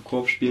 die einfach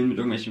Koop spielen mit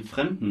irgendwelchen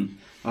Fremden.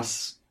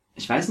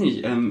 Ich weiß nicht,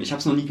 ich habe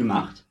es noch nie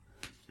gemacht,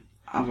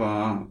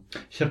 aber...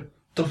 wir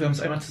haben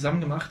es einmal zusammen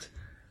gemacht.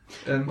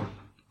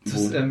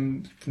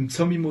 Im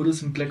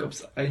Zombie-Modus im Black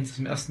Ops 1,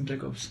 im ersten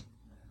Black Ops.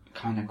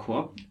 Kann man da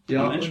Koop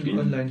online spielen?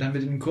 Ja, online. Da haben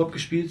wir den Koop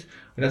gespielt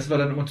und das war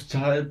dann immer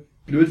total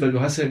blöd, weil du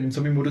hast ja in dem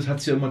Zombie-Modus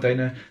hast ja immer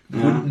deine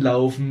Runden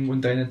laufen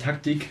und deine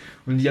Taktik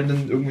und die haben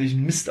dann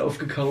irgendwelchen Mist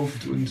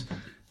aufgekauft und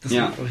das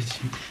war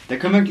richtig... Da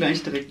können wir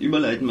gleich direkt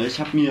überleiten, weil ich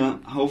habe mir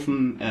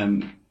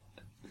Haufen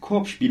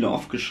Koop-Spiele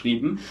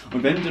aufgeschrieben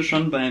und wenn du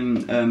schon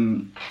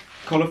beim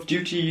Call of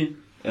Duty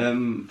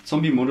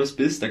Zombie-Modus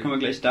bist, da können wir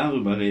gleich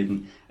darüber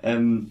reden.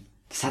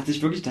 Das hat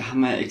sich wirklich, da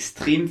haben wir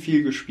extrem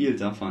viel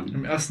gespielt davon.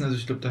 Im ersten, also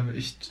ich glaube, da haben wir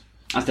echt...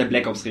 Aus der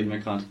Black Ops reden wir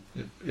gerade.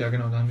 Ja,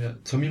 genau, da haben wir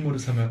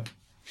Zombie-Modus haben wir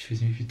ich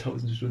weiß nicht wie viele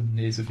tausende Stunden,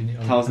 nee, so viel nicht.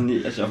 1000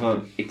 nicht,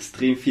 aber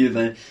extrem viel,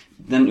 weil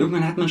dann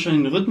irgendwann hat man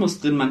schon den Rhythmus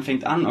drin, man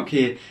fängt an,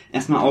 okay,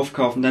 erstmal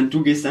aufkaufen, dann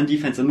du gehst an die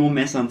Fenster, nur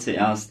Messern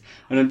zuerst.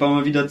 Und dann bauen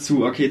wir wieder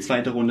zu, okay,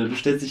 zweite Runde, du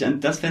stellst dich an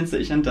das Fenster,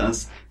 ich an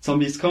das.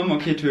 Zombies kommen,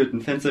 okay,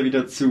 töten, Fenster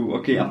wieder zu,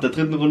 okay, ab der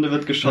dritten Runde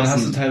wird geschossen. Dann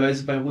hast du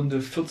teilweise bei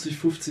Runde 40,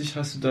 50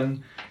 hast du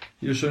dann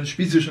hier schon,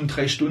 spielst du schon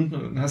 3 Stunden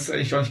und hast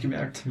eigentlich gar nicht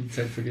gemerkt, wie die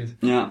Zeit vergeht.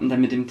 Ja, und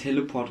dann mit dem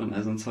Teleport und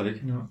all so ein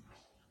Zeug. Ja.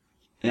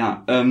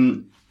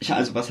 Ja,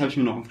 also was habe ich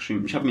mir noch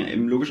aufgeschrieben? Ich habe mir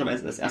eben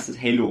logischerweise als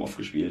erstes Halo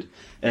aufgeschrieben.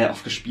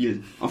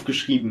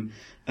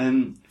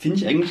 Finde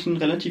ich eigentlich ein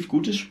relativ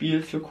gutes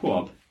Spiel für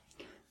Koop.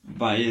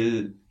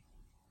 Weil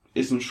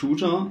ist ein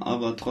Shooter,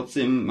 aber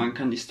trotzdem, man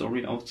kann die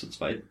Story auch zu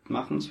zweit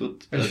machen. Es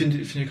wird,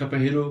 ich finde gerade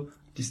bei Halo,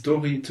 die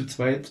Story zu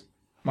zweit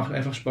macht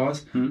einfach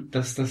Spaß.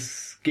 Dass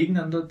das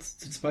Gegeneinander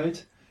zu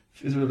zweit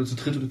ist oder zu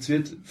dritt oder zu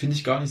viert, finde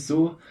ich gar nicht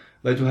so,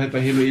 weil du halt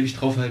bei Halo ewig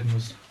draufhalten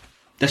musst.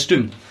 Das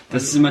stimmt.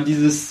 Das ist immer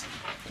dieses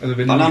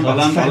wenn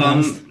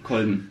Ballern,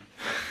 Kolben.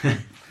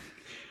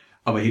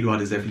 Aber Halo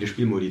hatte sehr viele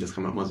Spielmodi, das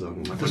kann man auch mal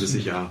sagen. Man konnte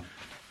sich ja,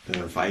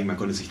 vor allem man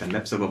konnte sich dann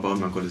Maps selber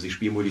bauen, man konnte sich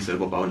Spielmodi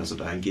selber bauen, also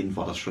dahingehend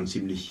war das schon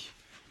ziemlich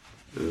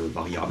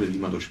variabel, wie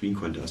man dort spielen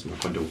konnte. Also man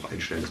konnte auch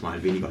einstellen, dass man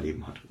halt weniger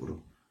Leben hat, oder?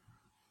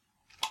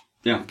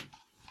 Ja.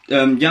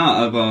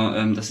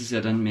 Aber das ist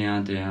ja dann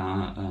mehr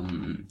der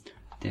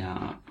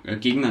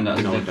Gegeneinander,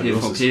 also der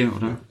PvP,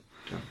 oder?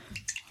 Ja.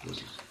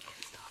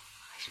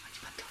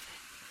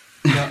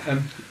 Ja,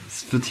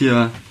 es wird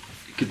hier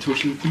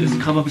getuschelt. ich muss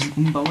gerade mal ein bisschen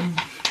umbauen.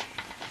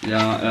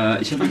 Ja,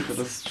 ich habe gerade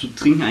das zu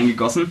trinken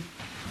eingegossen.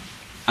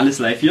 Alles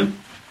live hier.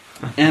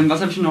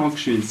 Was habe ich noch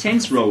aufgeschrieben?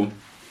 Saints Row.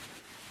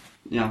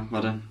 Ja,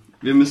 warte.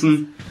 Wir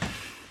müssen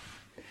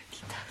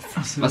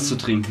was zu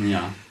trinken,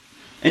 ja.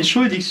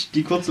 Entschuldigt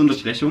die kurze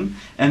Unterbrechung.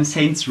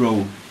 Saints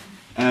Row.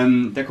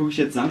 Da gucke ich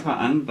jetzt Sandra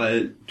an,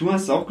 weil du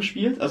hast es auch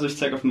gespielt. Also ich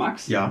zeige auf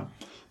Max. Ja.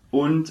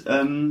 Und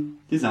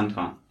die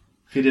Sandra.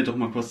 Redet doch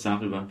mal kurz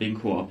darüber, wegen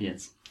Koop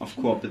jetzt. Auf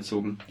Koop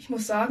bezogen. Ich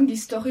muss sagen, die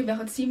Story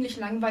wäre ziemlich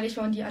langweilig,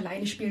 wenn man die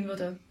alleine spielen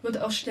würde.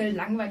 Würde auch schnell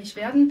langweilig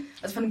werden.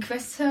 Also von den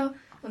Quests her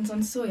und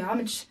sonst so, ja,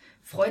 mit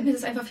Freunden ist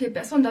es einfach viel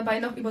besser und dabei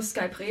noch über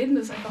Skype reden,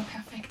 das ist einfach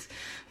perfekt.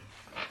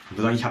 Ich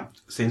würde sagen, ich habe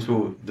Saints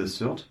Row the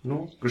Third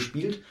nur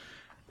gespielt.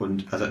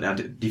 Und also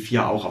die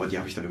 4 auch, aber die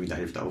habe ich dann irgendwie in der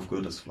Hälfte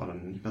aufgehört. Das war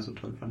dann nicht mehr so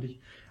toll, fand ich.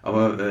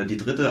 Aber die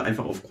dritte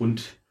einfach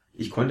aufgrund,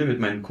 ich konnte mit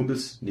meinen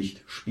Kumpels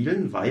nicht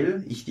spielen,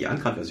 weil ich die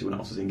Uncut-Version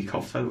aus Versehen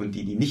gekauft habe und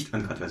die nicht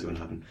Uncut-Version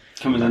hatten.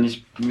 Kann man da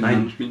nicht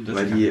miteinander spielen?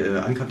 Weil die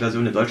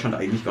Uncut-Version in Deutschland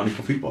eigentlich gar nicht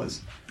verfügbar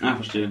ist. Ah,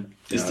 verstehe.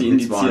 Ist Ja, die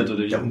indiziert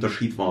oder wie? Der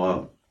Unterschied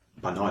war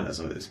banal.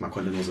 Also man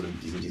konnte nur so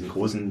diesen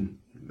großen,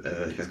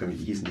 ich weiß gar nicht,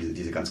 wie die hießen,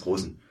 diese ganz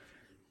großen,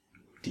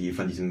 die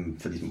von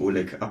diesem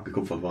Oleg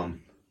abgekupfert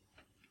waren.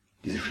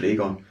 Diese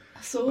Schläger.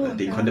 Ach so,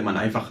 den konnte man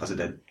einfach, also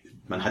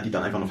man hat die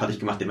dann einfach noch fertig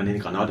gemacht, indem man eine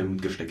Granate im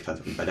Mund gesteckt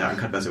hat. Und bei der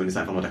Uncut-Version ist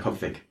einfach nur der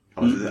Kopf weg.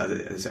 Aber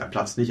er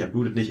platzt nicht, er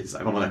blutet nicht, es ist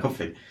einfach nur der Kopf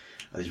weg.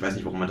 Also ich weiß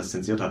nicht, warum man das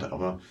zensiert hat,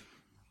 aber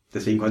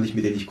deswegen konnte ich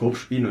mit denen nicht Koop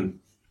spielen und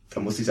da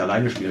musste ich es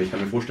alleine spielen. Aber ich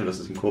kann mir vorstellen, dass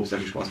es im Koop sehr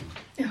viel Spaß macht.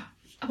 Ja,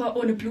 aber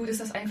ohne Blut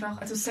ist das einfach.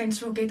 Also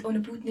Saints Row geht ohne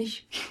Blut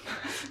nicht.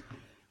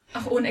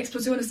 Auch ohne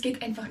Explosion, das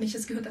geht einfach nicht,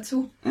 das gehört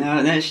dazu.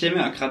 Ja, ich stelle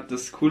mir gerade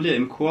das Coole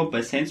im Koop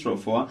bei Saints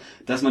Row vor,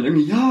 dass man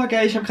irgendwie, ja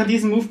geil, ich habe gerade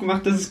diesen Move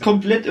gemacht, das ist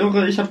komplett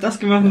irre, ich habe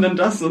das gemacht und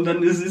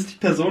dann ist die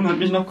Person, hat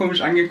mich noch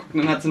komisch angeguckt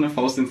und dann hat sie eine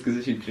Faust ins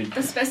Gesicht gekriegt.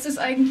 Das Beste ist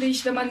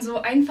eigentlich, wenn man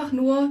so einfach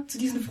nur zu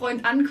diesem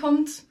Freund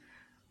ankommt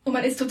und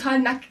man ist total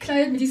nackt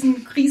gekleidet mit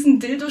diesem riesen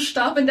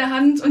Dildo-Stab in der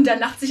Hand und der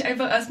lacht sich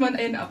einfach erstmal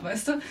einen ab,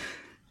 weißt du?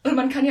 Und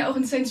man kann ja auch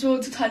in Saints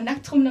Row total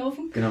nackt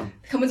rumlaufen. Genau.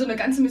 Da kann man so eine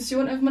ganze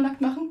Mission einfach mal nackt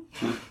machen.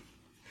 Ja.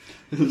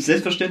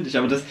 Selbstverständlich,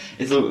 aber das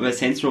ist so, bei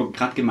Saints Row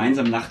gerade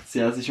gemeinsam lacht's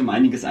ja sich um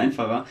einiges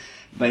einfacher,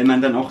 weil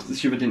man dann auch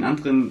sich über den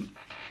anderen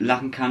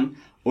lachen kann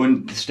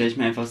und das stelle ich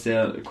mir einfach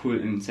sehr cool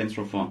in Saints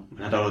Row vor.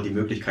 Man hat auch die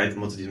Möglichkeit,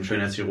 immer zu diesem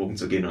Schönheitschirurgen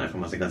zu gehen und einfach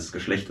mal sein ganzes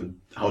Geschlecht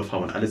und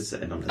Hautfarbe und alles zu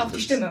ändern. Also auch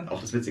die Stimme.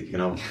 Auch das Witzige,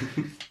 genau.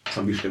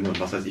 Zombie-Stimme und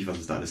was weiß ich, was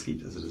es da alles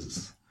gibt. Also das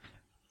ist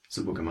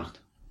super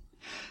gemacht.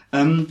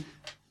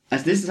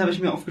 Als nächstes habe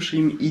ich mir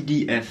aufgeschrieben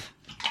EDF.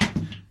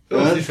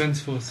 Earth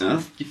Defense Force.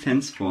 Earth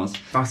Defense Force.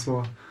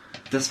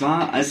 Das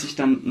war, als ich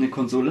dann eine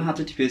Konsole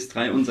hatte, die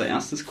PS3, unser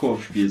erstes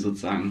Koop-Spiel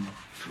sozusagen.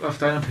 Auf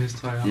deiner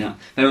PS3, ja. Ja,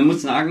 weil man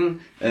muss sagen,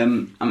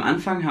 am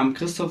Anfang haben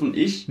Christoph und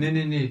ich...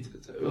 Nee.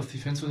 Earth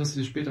Defense Force hast du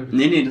dir später gekauft.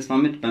 Nee, das war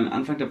mit beim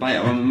Anfang dabei,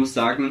 aber man muss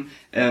sagen,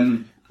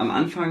 am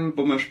Anfang,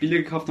 wo wir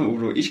Spiele gekauft haben,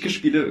 oder wo ich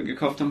Spiele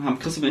gekauft habe, haben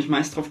Christoph und ich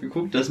meist drauf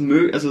geguckt, dass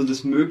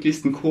das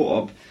möglichst ein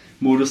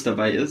Koop-Modus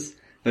dabei ist,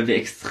 weil wir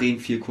extrem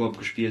viel Koop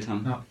gespielt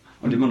haben. Ja.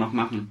 Und immer noch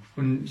machen.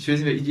 Und ich weiß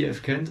nicht, wer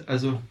EDF kennt,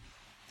 also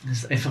das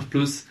ist einfach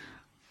bloß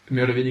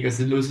mehr oder weniger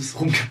sinnloses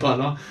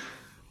Rumgeballer.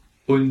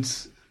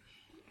 Und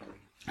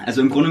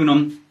also im Grunde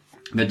genommen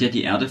wird ja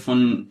die Erde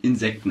von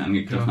Insekten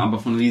angegriffen, ja. Aber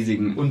von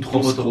riesigen und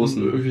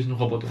großen irgendwelchen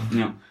Robotern.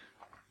 Ja.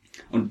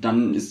 Und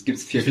dann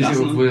gibt's 4 ich weiß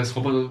Klassen. nicht, obwohl das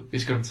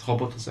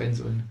Roboter sein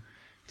sollen.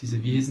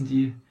 Wie hießen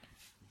die?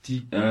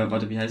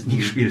 Warte, wie heißen Nie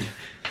gespielt.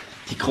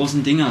 Die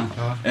großen Dinger.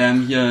 Ja.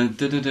 Hier,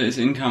 is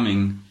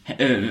incoming.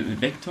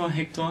 Hector?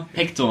 Hector.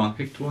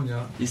 Hektoren,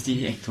 ja. Ist die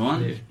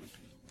Hektoren? Nee.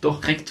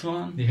 Doch.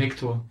 Rektor? Nee,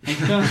 Hector.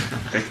 Hector?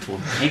 Rektor.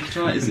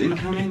 Hector is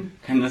incoming?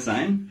 Kann das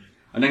sein?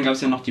 Und dann gab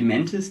es ja noch die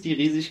Mantis, die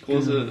riesig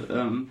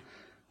große,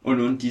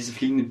 und diese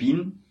fliegenden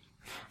Bienen.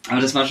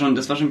 Aber das war schon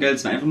geil.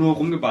 Es war einfach nur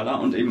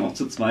rumgeballert und eben auch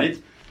zu zweit.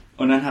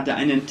 Und dann hat der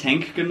eine einen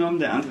Tank genommen,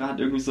 der andere hat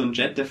irgendwie so einen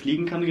Jet, der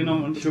fliegen kann,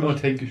 genommen. Und ich habe immer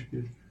Tank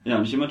gespielt. Ja,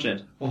 und ich immer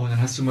Jet. Oh,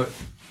 dann hast du mal,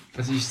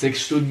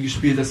 6 Stunden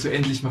gespielt, dass du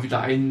endlich mal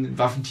wieder ein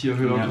Waffentier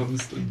hören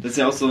kommst. Und das ist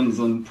ja auch so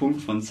ein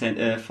Punkt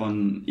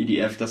von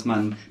EDF, dass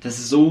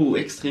es so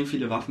extrem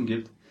viele Waffen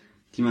gibt,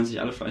 die man sich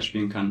alle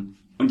freispielen kann.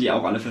 Und die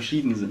auch alle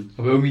verschieden sind.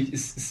 Aber irgendwie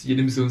ist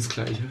jede Mission das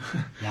Gleiche.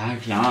 Ja,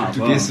 klar.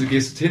 Du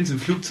gehst hin zum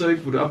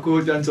Flugzeug, wo du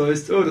abgeholt werden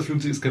sollst. Oh, das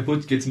Flugzeug ist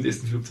kaputt, geh zum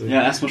nächsten Flugzeug.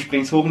 Ja, erstmal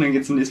springst hoch und dann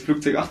geht's zum nächsten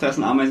Flugzeug. Ach, da ist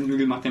ein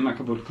Ameisenhügel, mach den mal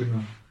kaputt.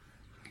 Genau.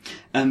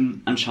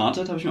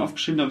 Uncharted habe ich mir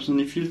aufgeschrieben, da habe ich noch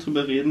nicht viel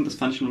drüber reden. Das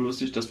fand ich nur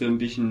lustig, dass wir ein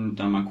bisschen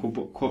da mal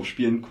Koop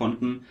spielen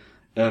konnten.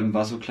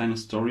 War so kleine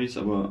Stories,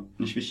 aber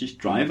nicht wichtig.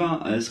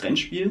 Driver als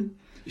Rennspiel.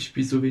 Ich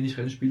spiele so wenig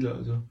Rennspiele,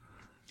 also.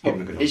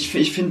 Ich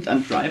finde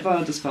an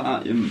Driver, das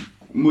war im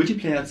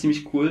Multiplayer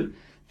ziemlich cool,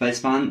 weil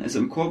es waren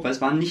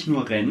nicht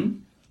nur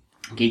Rennen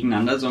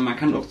gegeneinander, sondern man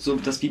kann auch so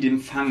das Video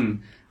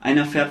fangen.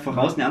 Einer fährt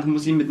voraus, der andere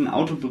muss ihn mit dem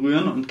Auto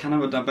berühren und kann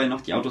aber dabei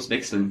noch die Autos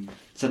wechseln.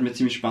 Das hat mir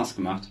ziemlich Spaß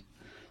gemacht.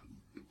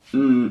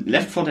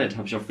 Left 4 Dead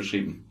habe ich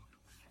aufgeschrieben.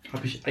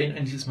 Habe ich ein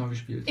einziges Mal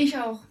gespielt. Ich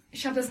auch.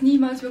 Ich habe das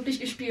niemals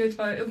wirklich gespielt,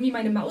 weil irgendwie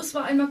meine Maus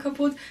war einmal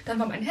kaputt, dann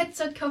war mein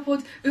Headset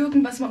kaputt,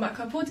 irgendwas war mal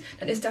kaputt,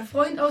 dann ist der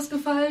Freund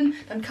ausgefallen,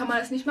 dann kann man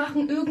das nicht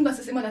machen, irgendwas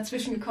ist immer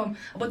dazwischen gekommen.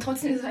 Aber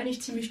trotzdem ist es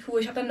eigentlich ziemlich cool.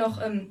 Ich habe dann noch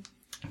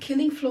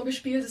Killing Floor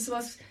gespielt, das ist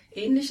sowas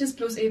Ähnliches,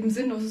 bloß eben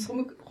sinnloses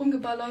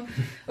Rumgeballer.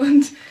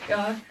 Und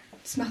ja,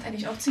 das macht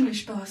eigentlich auch ziemlich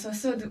Spaß,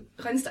 weißt du?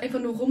 Du rennst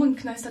einfach nur rum und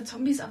knallst da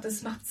Zombies ab,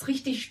 das macht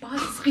richtig Spaß,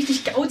 das ist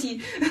richtig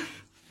Gaudi.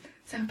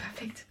 Ja,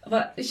 perfekt.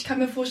 Aber ich kann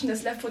mir vorstellen,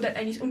 dass Left 4 Dead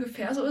eigentlich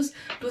ungefähr so ist,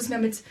 bloß mehr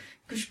mit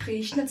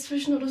Gesprächen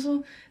dazwischen oder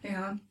so.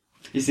 Ja.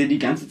 Ich sehe die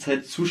ganze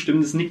Zeit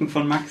zustimmendes Nicken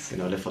von Max.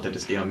 Genau, Left 4 Dead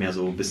ist eher mehr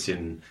so ein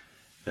bisschen,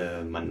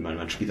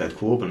 man spielt halt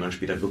Koop und man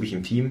spielt halt wirklich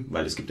im Team,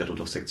 weil es gibt ja dort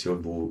auch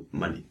Sektionen, wo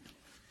man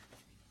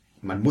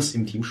muss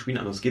im Team spielen,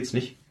 anders geht's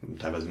nicht.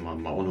 Teilweise mal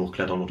auch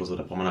hochklettern oder so,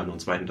 da braucht man halt noch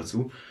einen zweiten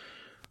dazu.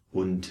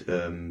 Und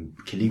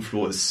Killing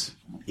Floor ist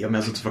eher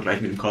mehr so zu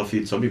vergleichen mit dem Call of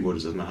Duty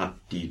Zombie-Modus. Also man hat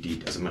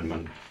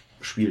man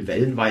spielt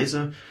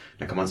wellenweise,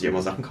 dann kann man sich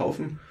immer Sachen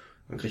kaufen,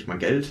 dann kriegt man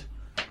Geld.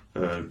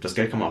 Das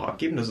Geld kann man auch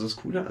abgeben, das ist das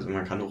Coole. Also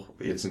man kann auch,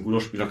 jetzt ein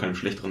guter Spieler kann einem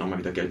schlechteren auch mal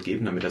wieder Geld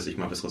geben, damit er sich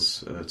mal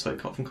besseres Zeug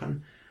kaufen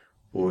kann.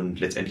 Und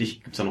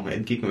letztendlich gibt's dann noch einen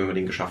Endgegner, wenn man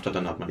den geschafft hat,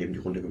 dann hat man eben die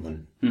Runde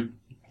gewonnen.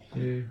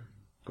 Okay.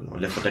 Genau,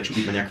 Left 4 Dead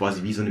spielt man ja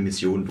quasi wie so eine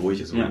Mission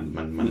durch. Also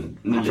man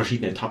hat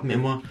verschiedene Etappen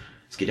immer.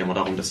 Es geht ja immer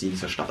darum, dass sie in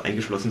dieser Stadt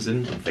eingeschlossen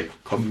sind und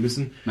wegkommen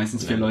müssen.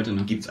 Meistens 4 Leute,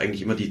 ne? Gibt's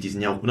eigentlich immer, die sind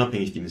ja auch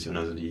unabhängig, die Mission.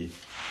 Also die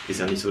ist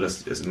ja nicht so,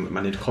 dass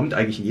man entkommt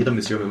eigentlich in jeder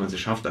Mission, wenn man sie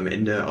schafft, am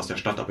Ende aus der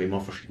Stadt, aber immer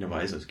auf verschiedene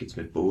Weise. Es gibt's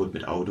mit Boot,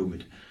 mit Auto,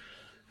 ich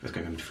weiß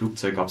gar nicht mehr, mit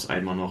Flugzeug gab's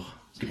einmal noch.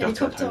 Es gibt ja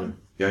 2 Teile.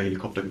 Ja,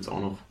 Helikopter gibt's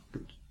auch noch.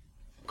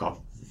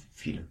 Gab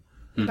viele.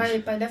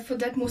 Bei Left 4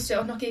 Dead musst du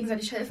ja auch noch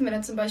gegenseitig helfen, wenn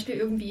er zum Beispiel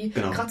irgendwie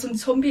gerade so einen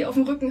Zombie auf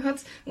dem Rücken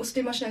hat, musst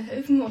du dem mal schnell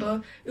helfen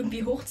oder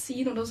irgendwie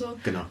hochziehen oder so.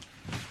 Genau.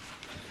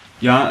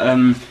 Ja,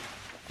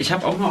 ich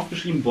habe auch noch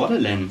aufgeschrieben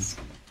Borderlands.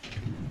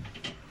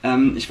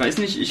 Ich weiß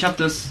nicht, ich habe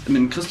das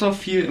mit Christoph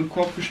viel im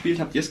Koop gespielt.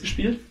 Habt ihr es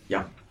gespielt?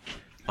 Ja,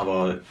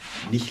 aber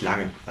nicht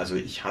lange. Also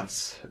ich hatte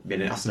mir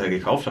den ersten Teil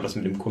gekauft, habe das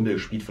mit dem Kumpel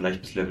gespielt,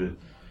 vielleicht bis Level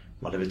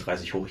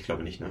 30 hoch, ich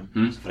glaube nicht, ne?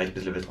 Also vielleicht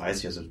bis Level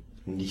 30, also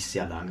nicht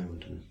sehr lange.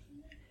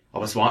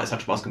 Aber es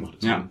hat Spaß gemacht,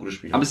 es war ein gutes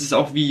Spiel. Aber es ist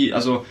auch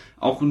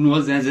auch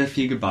nur sehr, sehr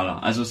viel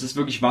Geballer. Also es ist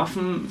wirklich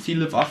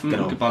viele Waffen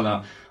und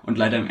Geballer. Und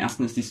leider im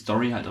ersten ist die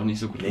Story halt auch nicht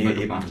so gut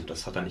rübergebracht. Nee,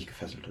 das hat er nicht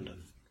gefesselt und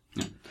dann.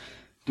 Ja.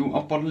 Du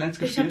auch Borderlands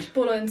gespielt? Ich habe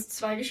Borderlands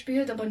 2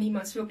 gespielt, aber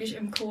niemals wirklich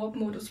im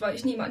Koop-Modus, weil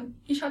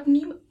ich hatte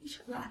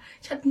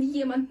nie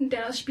jemanden,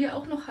 der das Spiel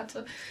auch noch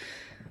hatte.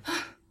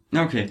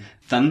 Okay,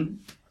 dann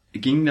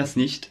ging das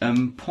nicht.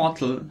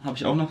 Portal habe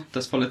ich auch noch,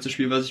 das vorletzte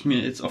Spiel, was ich mir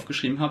jetzt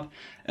aufgeschrieben habe.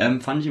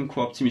 Fand ich im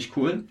Koop ziemlich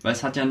cool, weil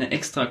es hat ja eine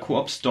extra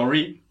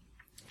Koop-Story.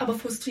 Aber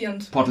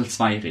frustrierend. Portal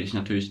 2 rede ich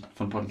natürlich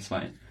von Portal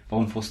 2.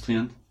 Warum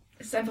frustrierend?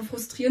 Es ist einfach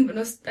frustrierend, wenn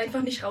du es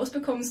einfach nicht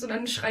rausbekommst und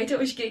dann schreit ihr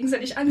euch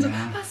gegenseitig an, so,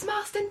 was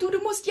machst denn du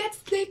musst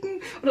jetzt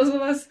klicken oder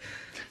sowas.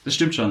 Das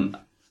stimmt schon.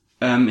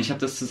 Ich habe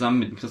das zusammen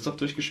mit Christoph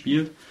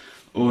durchgespielt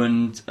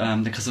und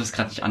der Christoph ist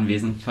gerade nicht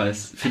anwesend,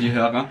 falls für die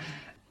Hörer.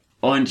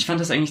 Und ich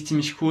fand das eigentlich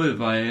ziemlich cool,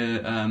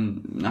 weil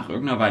nach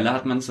irgendeiner Weile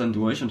hat man es dann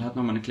durch und hat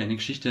nochmal eine kleine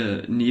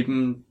Geschichte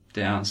neben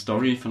der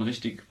Story von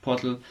richtig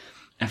Portal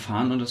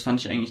erfahren und das fand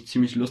ich eigentlich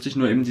ziemlich lustig,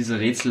 nur eben diese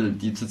Rätsel,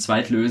 die zu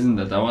zweit lösen,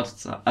 da dauert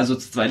also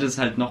zu zweit ist es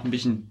halt noch ein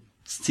bisschen,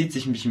 es zieht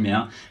sich ein bisschen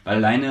mehr, weil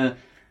alleine,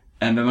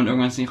 wenn man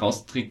irgendwas nicht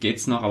rausträgt,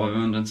 geht's noch, aber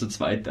wenn man dann zu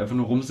zweit einfach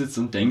nur rumsitzt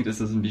und denkt,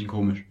 ist das ein bisschen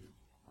komisch.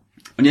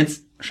 Und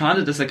jetzt,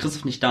 schade, dass der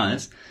Christoph nicht da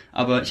ist,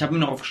 aber ich habe mir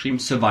noch aufgeschrieben,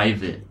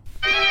 Survival.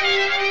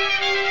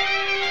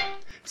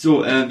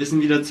 So, wir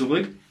sind wieder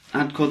zurück.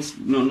 hat kurz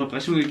eine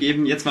Unterbrechung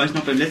gegeben. Jetzt war ich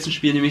noch beim letzten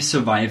Spiel, nämlich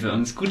Survival.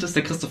 Und es ist gut, dass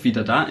der Christoph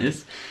wieder da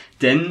ist.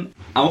 Denn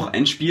auch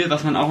ein Spiel,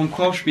 was man auch im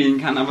Koop spielen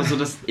kann, aber so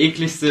das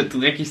ekligste,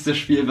 dreckigste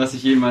Spiel, was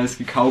ich jemals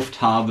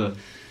gekauft habe.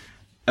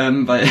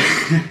 Weil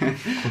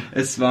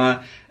es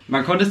war...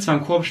 Man konnte es zwar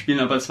im Koop spielen,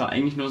 aber es war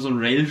eigentlich nur so ein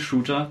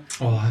Rail-Shooter.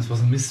 Oh, das war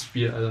so ein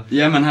Mistspiel, Alter.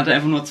 Ja, man hatte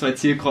einfach nur 2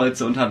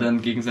 Zielkreuze und hat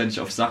dann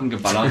gegenseitig auf Sachen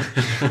geballert.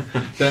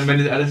 Dann, wenn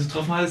du alles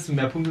getroffen hattest und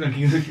mehr Punkte, dann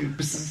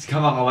bist du die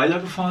Kamera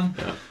weitergefahren.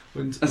 Ja.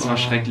 Und, Das war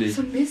schrecklich.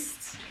 So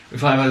Mist. Und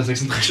vor allem hat das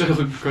 36 €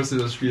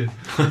 gekostet, das Spiel.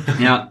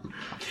 Ja.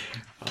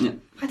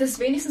 Hat es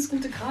wenigstens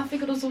gute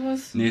Grafik oder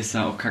sowas? Nee, es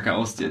sah auch kacke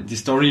aus. Die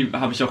Story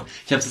habe ich habe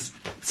es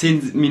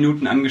 10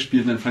 Minuten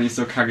angespielt und dann fand ich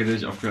so kacke, dass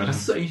ich aufgehört habe.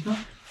 Hast du eigentlich noch?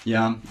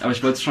 Ja, aber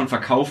ich wollte es schon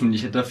verkaufen.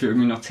 Ich hätte dafür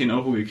irgendwie noch 10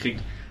 €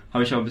 gekriegt.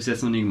 Habe ich aber bis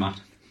jetzt noch nie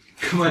gemacht.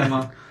 Können wir ja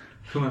mal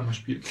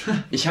spielen.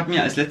 Ich habe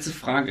mir als letzte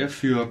Frage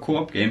für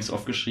Koop-Games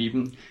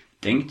aufgeschrieben.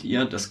 Denkt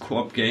ihr, dass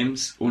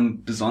Koop-Games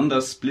und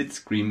besonders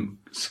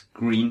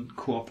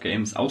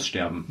Split-Screen-Koop-Games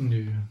aussterben?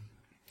 Nö.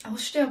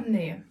 Aussterben?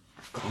 Nee.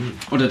 Komm,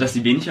 Oder dass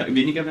sie weniger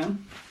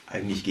werden?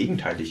 eigentlich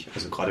gegenteilig.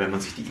 Also gerade wenn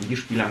man sich die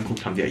Indie-Spiele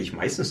anguckt, haben die eigentlich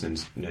meistens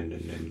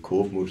einen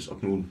Koop-Modus,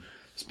 ob nun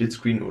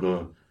Splitscreen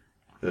oder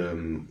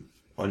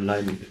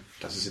online,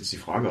 das ist jetzt die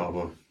Frage,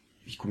 aber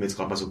ich gucke mir jetzt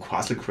gerade mal so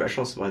Castle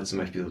Crashers, weil zum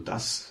Beispiel so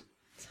das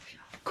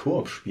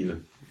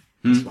Koop-Spiele.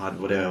 Das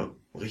wurde ja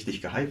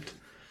richtig gehypt.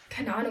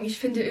 Keine Ahnung, ich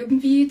finde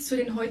irgendwie zu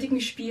den heutigen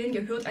Spielen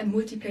gehört ein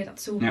Multiplayer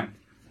dazu. Ja.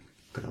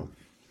 Genau.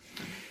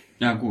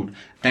 Ja, gut.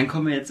 Dann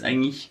kommen wir jetzt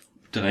eigentlich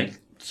direkt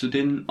zu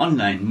den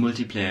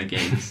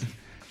Online-Multiplayer-Games.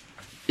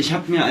 Ich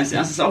habe mir als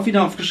erstes auch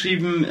wieder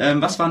aufgeschrieben,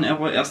 was waren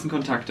eure ersten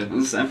Kontakte?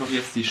 Das ist einfach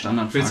jetzt die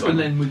Standardfrage. Jetzt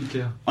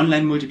Online-Multiplayer.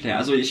 Online-Multiplayer.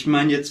 Also ich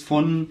meine jetzt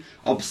von,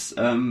 ob es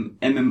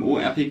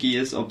MMORPG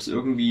ist, ob es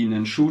irgendwie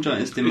ein Shooter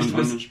ist, den man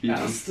online spielt.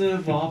 Das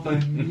erste war bei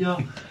mir,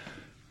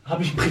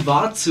 habe ich einen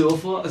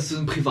Privatserver, also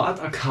einen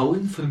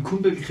Privataccount von einem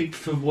Kumpel gekriegt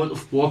für World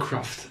of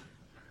Warcraft.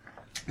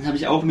 Das habe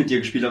ich auch mit dir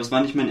gespielt, aber es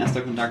war nicht mein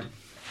erster Kontakt.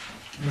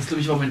 Das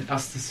glaube ich war mein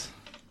erstes.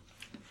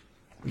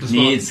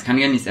 Das kann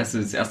ja nicht das erste.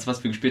 Das erste,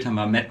 was wir gespielt haben,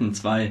 war Metten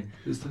 2.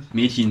 Was ist das?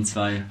 Mädchen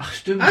 2. Ach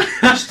stimmt,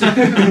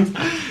 stimmt.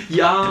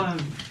 Ja,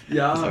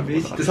 Das war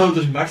Mädchen. großartig. Das haben wir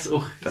durch Max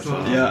auch. Das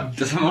war- Ja,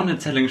 das haben wir auch eine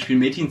Zeit lang gespielt.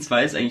 Mädchen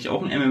 2 ist eigentlich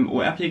auch ein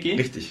MMORPG.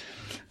 Richtig.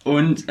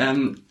 Und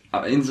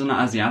in so einer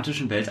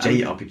asiatischen Welt.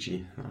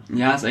 JRPG. Ja,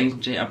 Ja, ist eigentlich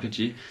ein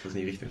JRPG. das ist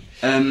nicht richtig.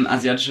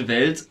 Asiatische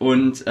Welt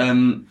und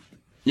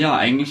ja,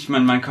 eigentlich,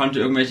 man konnte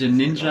irgendwelche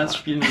Ninjas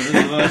spielen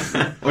oder sowas.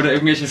 Oder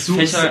irgendwelche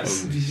Wie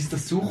hieß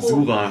das?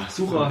 Sura.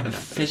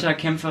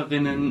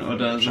 Fächerkämpferinnen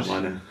oder so,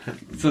 Schamane.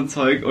 so ein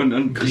Zeug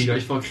und Krieger,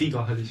 ich war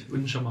Krieger, hatte ich.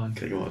 Und ein Schaman.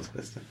 Krieger war das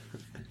Beste.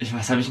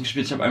 Was habe ich denn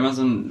gespielt? Ich habe einmal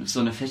so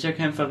eine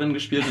Fächerkämpferin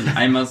gespielt und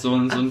einmal so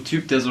ein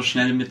Typ, der so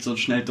schnell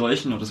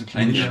Dolchen oder so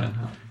kleine. Ja.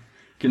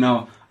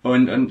 Genau.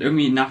 Und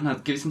irgendwie nach einer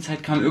gewissen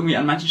Zeit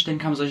an manchen Stellen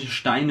kamen solche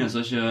Steine,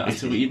 solche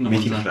Asteroiden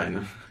runter.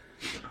 Mädchensteine.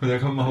 Und da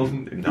kommen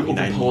Haufen Im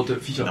Nachhinein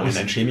Viecher raus.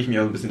 Dann schäme ich mich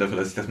auch ein bisschen dafür,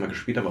 dass ich das mal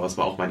gespielt habe, aber es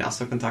war auch mein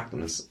erster Kontakt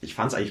und ich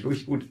fand es eigentlich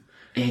wirklich gut.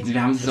 Ey,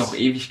 wir haben es auch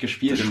ewig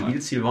gespielt. Das immer.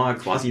 Spielziel war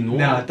quasi nur...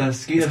 Ja,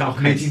 das geht es dann gab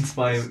auch keins. Mädchen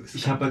 2.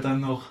 Ich habe ja dann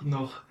noch,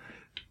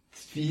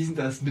 wie hieß denn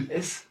das, mit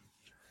S?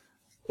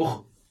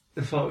 Och,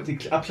 das war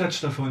die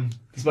Abklatsch davon.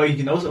 Das war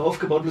genauso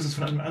aufgebaut, bloß dass du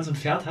von Anfang an so ein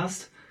Pferd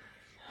hast.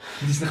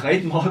 Mit diesen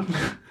Reitmarken.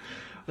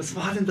 Was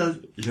war denn da?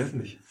 Ich weiß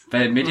nicht.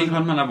 Bei Mädchen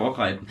konnte man aber auch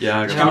reiten.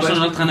 Ja, Ich genau. kann mich schon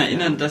noch dran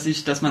erinnern, dass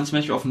man zum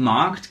Beispiel auf dem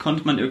Markt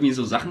konnte man irgendwie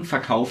so Sachen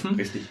verkaufen.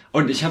 Richtig.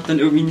 Und ich habe dann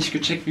irgendwie nicht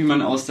gecheckt, wie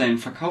man aus seinem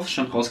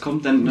Verkaufsstand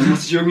rauskommt. Dann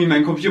musste ich irgendwie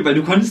meinen Computer, weil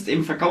du konntest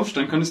im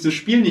Verkaufsstand, konntest du das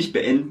Spiel nicht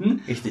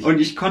beenden. Richtig. Und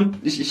ich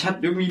hatte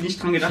irgendwie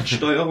nicht dran gedacht,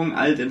 Steuerung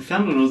Alt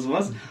entfernen oder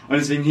sowas. Und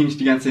deswegen hing ich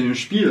die ganze Zeit im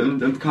Spiel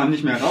und kam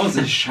nicht mehr raus.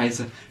 Ich,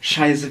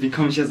 Scheiße, wie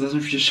komme ich jetzt aus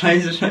dem Spiel?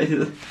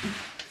 Scheiße.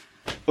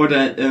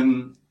 Oder,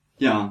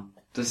 ja,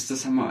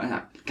 das haben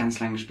wir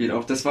ganz lange gespielt.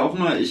 Auch das war auch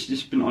immer,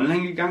 ich bin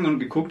online gegangen und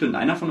geguckt und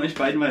einer von euch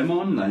beiden war immer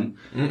online.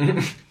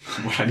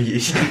 Wahrscheinlich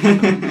ich.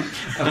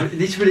 Aber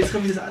ich will jetzt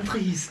kommen, wie das andere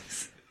hieß.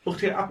 Auch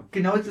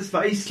genau, das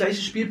war eigentlich das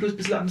gleiche Spiel, bloß ein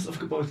bisschen anders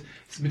aufgebaut.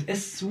 Das mit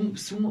S, Sumo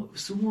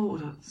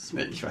oder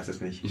Sumo? Ich weiß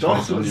es nicht. Ich Doch,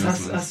 weiß auch nicht, was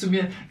das du hast du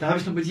mir, da habe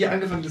ich noch mit dir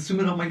angefangen, dass du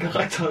mir noch meinen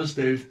Charakter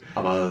erstellt.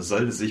 Aber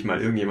sollte sich mal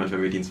irgendjemand für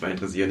Mädchen 2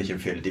 interessieren, ich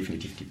empfehle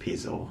definitiv die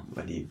P-Server,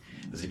 die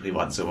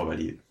privaten Server, weil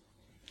die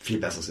viel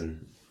besser sind.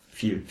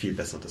 Viel, viel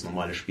besser. Das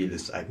normale Spiel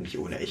ist eigentlich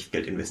ohne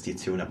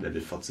Echtgeldinvestition ab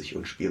Level 40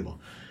 unspielbar.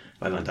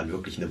 Weil man dann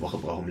wirklich eine Woche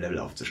braucht, um Level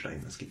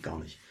aufzusteigen. Das geht gar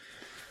nicht.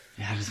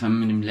 Ja, das war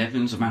mit dem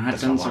Level und so. Man hat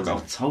Das dann war sogar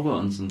Wahnsinn. auch Zauber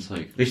und so ein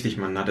Zeug. Richtig,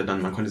 man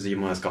konnte sich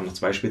immer, es gab noch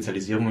 2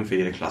 Spezialisierungen für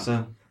jede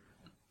Klasse.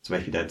 Zum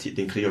Beispiel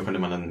den Krieger konnte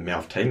man dann mehr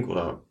auf Tank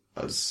oder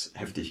als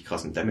heftig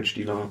krassen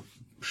Damage-Dealer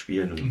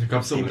spielen. Und da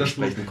gab es auch das,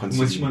 wo man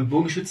sich mal einen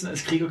Bogenschützen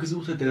als Krieger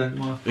gesucht hat, der dann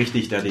immer...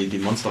 Richtig, der die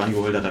Monster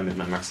rangeholt hat, damit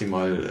man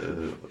maximal,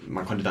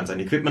 man konnte dann sein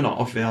Equipment noch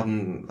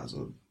aufwerten,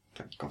 also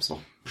Da gab's noch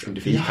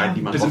bestimmte Fähigkeiten,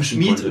 die man bis im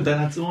Schmied und dann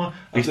hat's immer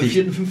auf der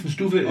 4., 5.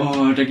 Stufe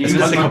da ging es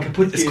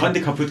kaputt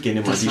konnte kaputt gehen.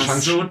 Immer. Das die war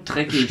Chance so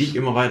dreckig. stieg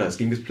immer weiter. Es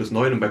ging bis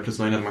 +9 und bei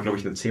 +9 hatte man, glaube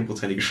ich, eine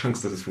 10%ige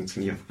Chance, dass es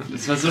funktioniert.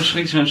 Das war so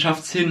schrecklich, man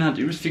schafft's hin, hat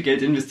übelst viel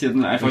Geld investiert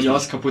und einfach, ja,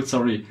 ist kaputt,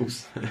 sorry.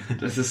 Ups.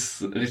 Das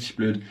ist richtig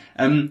blöd.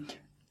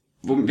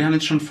 Wir haben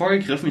jetzt schon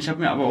vorgegriffen, ich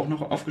habe mir aber auch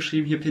noch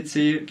aufgeschrieben, hier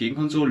PC gegen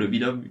Konsole,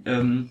 wieder,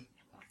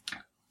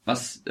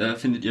 was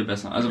findet ihr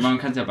besser? Also man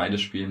kann ja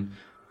beides spielen.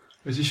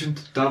 Also ich finde,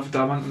 da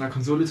man an der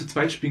Konsole zu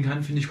zweit spielen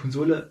kann, finde ich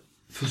Konsole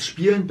fürs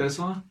Spielen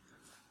besser,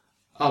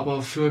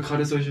 aber für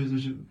gerade solche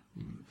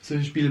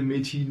Spiele,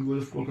 Metin,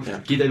 World of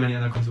Warcraft, geht einfach nicht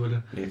an der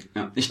Konsole.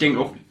 Ja, ich denke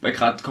auch, weil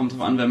gerade kommt drauf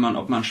an,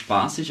 ob man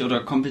spaßig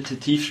oder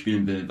kompetitiv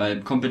spielen will,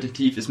 weil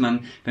kompetitiv ist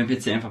man beim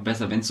PC einfach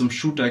besser. Wenn es um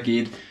Shooter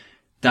geht,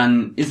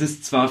 dann ist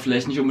es zwar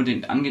vielleicht nicht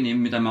unbedingt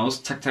angenehm, mit der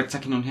Maus zack, zack,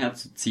 zack hin und her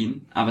zu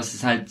ziehen, aber es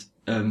ist halt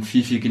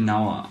viel, viel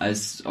genauer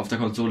als auf der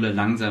Konsole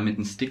langsam mit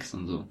den Sticks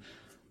und so.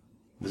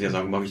 Muss ich ja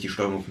sagen, mag ich die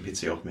Steuerung auf dem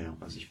PC auch mehr.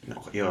 Also ich bin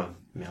auch eher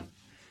mehr...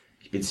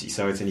 Ich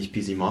sage jetzt ja nicht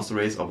PC Master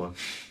Race, aber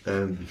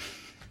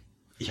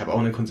ich habe auch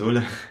eine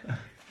Konsole,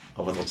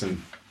 aber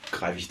trotzdem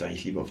greife ich da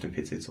eigentlich lieber auf den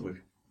PC zurück.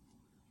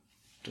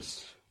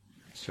 Das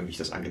ist für mich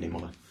das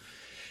Angenehmere.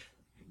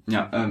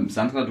 Ja,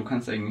 Sandra, du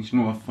kannst eigentlich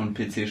nur von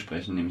PC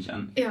sprechen, nehme ich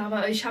an. Ja,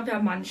 aber ich habe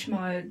ja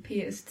manchmal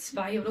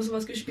PS2 oder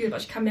sowas gespielt,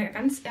 aber ich kann mir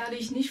ganz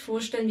ehrlich nicht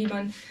vorstellen, wie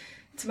man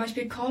zum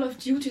Beispiel Call of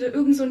Duty oder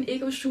irgend so einen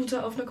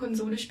Ego-Shooter auf einer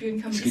Konsole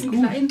spielen kann. Es geht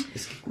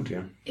gut,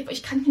 ja. Aber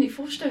ich kann mir nicht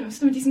vorstellen, was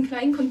du mit diesen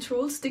kleinen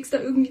Control-Sticks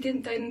da irgendwie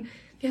dein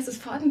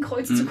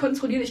Fadenkreuz zu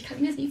kontrollieren. Ich kann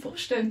mir das nie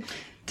vorstellen.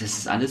 Das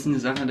ist alles eine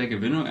Sache der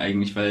Gewöhnung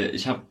eigentlich, weil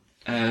ich habe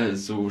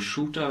so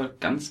Shooter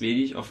ganz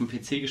wenig auf dem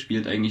PC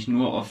gespielt, eigentlich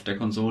nur auf der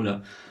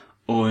Konsole.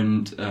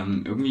 Und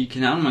irgendwie,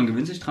 keine Ahnung, man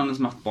gewöhnt sich dran, es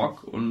macht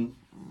Bock und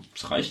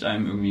es reicht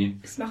einem irgendwie.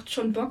 Es macht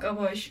schon Bock,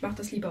 aber ich mache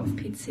das lieber auf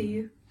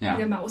PC. Ja.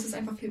 Der Maus ist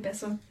einfach viel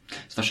besser. Das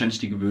ist wahrscheinlich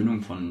die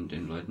Gewöhnung von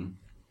den Leuten.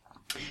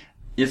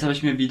 Jetzt habe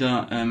ich mir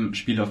wieder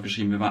Spiele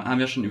aufgeschrieben. Wir haben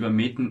ja schon über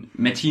Metin,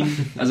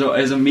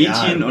 also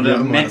Metin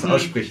oder Metin,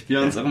 wie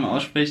er uns auch immer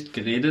ausspricht,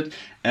 geredet.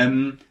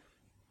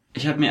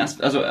 Ich habe mir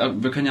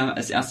wir können ja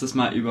als erstes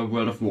mal über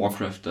World of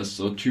Warcraft, das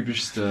so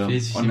typischste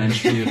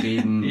Online-Spiel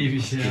reden.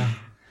 Ewig, ja.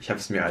 Ich habe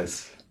es mir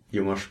als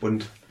junger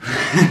Spund,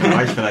 da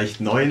war ich vielleicht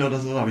 9 oder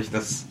so, habe ich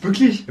das...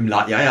 Wirklich? Im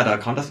Laden, ja, da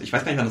kam das, ich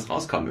weiß gar nicht, wann das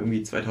rauskam,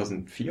 irgendwie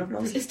 2004,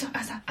 glaube ich. Das ist doch,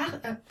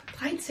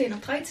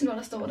 13 war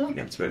das doch, oder?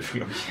 Ja, 12,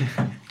 glaube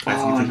ich.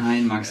 13,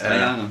 nein, Max, 3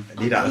 Jahre.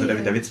 Nee,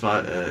 der Witz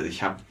war,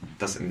 ich habe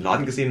das im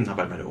Laden gesehen und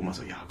habe halt meine Oma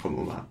so, ja, komm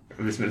Oma,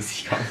 willst du mir das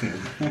nicht kaufen?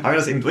 Habe ich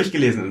das eben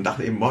durchgelesen und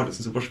dachte eben, wow, das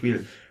ist ein super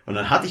Spiel. Und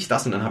dann hatte ich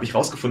das und dann habe ich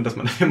rausgefunden, dass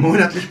man dafür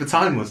monatlich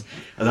bezahlen muss.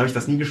 Also habe ich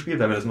das nie gespielt,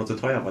 weil mir das immer zu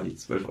teuer war, die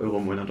 12 €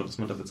 im Monat, dass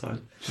man dafür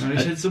zahlt. Ja,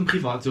 ich hätte so ein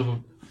Privatsucher.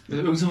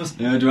 Irgend sowas.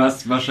 Ja, du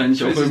hast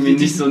wahrscheinlich auch irgendwie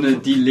nicht so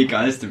die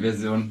legalste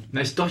Version. Na,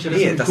 ich hatte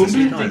einen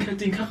Kumpel,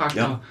 den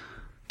Charakter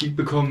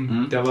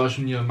bekommen. Der war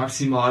schon hier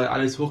maximal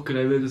alles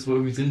hochgelevelt, das war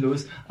irgendwie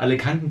sinnlos. Alle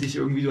kannten dich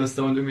irgendwie, du hast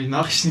dauernd irgendwelche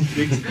Nachrichten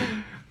gekriegt.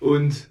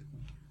 Und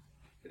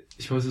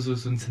ich war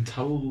so ein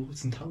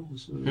Centaurus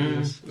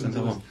oder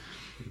Centaurus.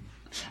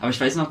 Aber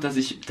ich weiß noch, dass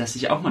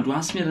ich auch mal, du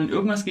hast mir dann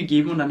irgendwas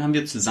gegeben und dann haben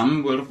wir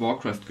zusammen World of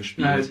Warcraft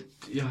gespielt.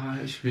 Ja,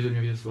 ich weiß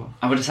nicht, wie das war.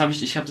 Aber ich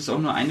habe das auch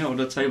nur 1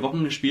 oder 2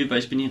 Wochen gespielt, weil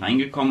ich bin hier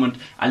reingekommen und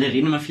alle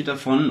reden immer viel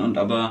davon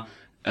aber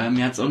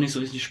mir hat es auch nicht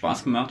so richtig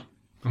Spaß gemacht.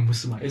 Man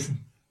musste mal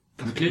essen.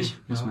 Wirklich?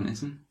 Muss man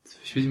essen?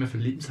 Ich weiß nicht mehr, für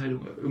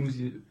Lebensheilung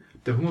irgendwie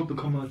der Hunger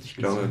bekommen hat. Ich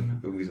glaube,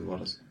 irgendwie so war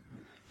das.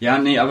 Ja,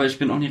 nee, aber ich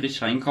bin auch nicht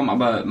richtig reingekommen,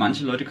 aber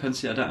manche Leute können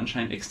es ja da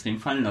anscheinend extrem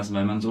fallen lassen,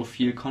 weil man so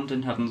viel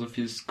Content hat und so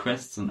viel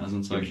Quests und also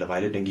ein Zeug.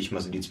 Mittlerweile denke ich mal,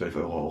 sind die 12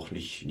 € auch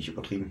nicht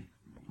übertrieben.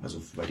 Also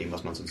bei dem,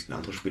 was man sonst in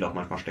andere Spiele auch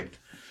manchmal steckt,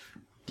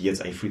 die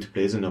jetzt eigentlich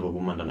Free-to-Play sind, aber wo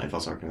man dann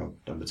einfach sagt, ja,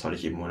 dann bezahle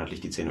ich eben monatlich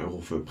die 10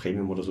 € für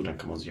Premium oder so, dann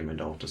kann man sich am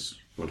Ende auch das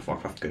World of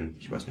Warcraft gönnen,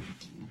 ich weiß nicht.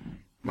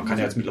 Man kann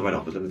ja jetzt mittlerweile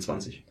auch bis Level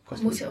 20.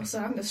 Man muss ja auch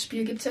sagen, das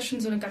Spiel gibt's ja schon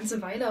so eine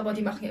ganze Weile, aber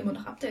die machen ja immer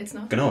noch Updates,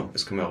 ne? Genau,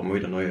 es kommen ja auch immer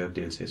wieder neue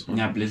DLCs raus.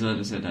 Ja, Blizzard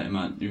ist ja da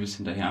immer übelst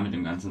hinterher mit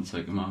dem ganzen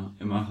Zeug,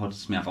 immer haut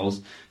es mehr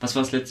raus. Was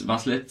war das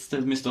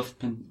letzte? Mist of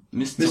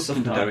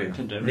Pandaria?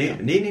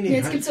 Nee.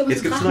 Jetzt gibt's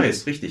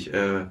Neues, richtig.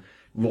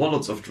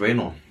 Warlords of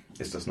Draenor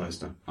ist das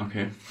Neueste.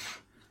 Okay.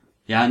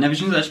 Ja, wie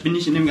schon gesagt, ich bin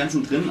nicht in dem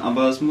Ganzen drin,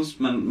 aber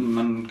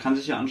man kann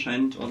sich ja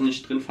anscheinend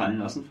ordentlich drin fallen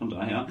lassen, von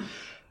daher.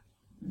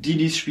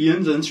 Die es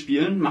spielen, sollen es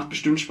spielen, macht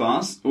bestimmt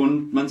Spaß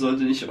und man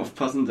sollte nicht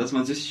aufpassen, dass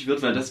man süchtig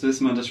wird, weil das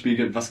wissen wir, das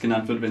Spiel, was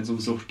genannt wird, wenn es um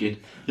Sucht geht.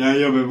 Ja,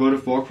 bei World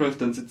of Warcraft,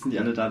 dann sitzen die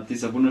alle da,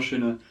 dieser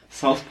wunderschöne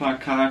South Park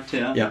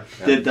Charakter,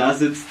 der da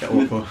sitzt,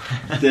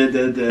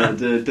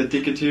 der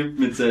dicke Typ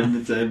mit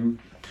seinem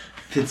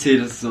PC,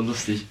 das ist so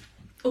lustig.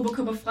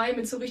 Oberkörperfrei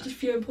mit so richtig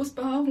viel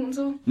Brustbehaarung und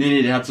so?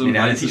 Nee, der hat so ein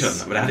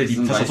T-Shirt, aber der hatte die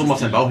Tastatur auf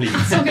seinem Bauch liegen.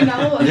 So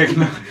genau. Ja,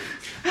 genau.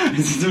 Dann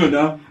sitzt immer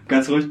da,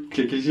 ganz ruhig,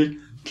 klick.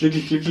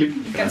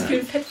 Ganz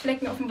viele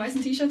Fettflecken auf dem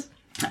weißen T-Shirt.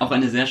 Auch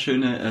eine sehr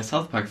schöne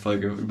South Park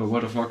Folge über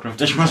World of Warcraft.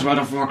 Ich muss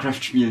World of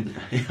Warcraft spielen.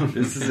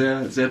 Das ist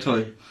sehr, sehr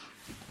toll.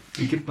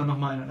 Wie gibt man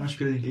nochmal in einem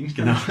Spiel den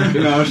Gegenstand?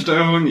 Genau,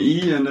 Steuerung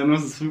I und dann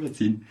muss es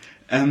rüberziehen.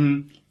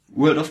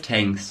 World of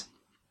Tanks.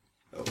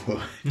 Oh.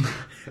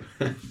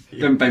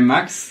 Bei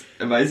Max,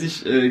 weiß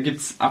ich,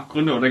 gibt's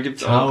Abgründe oder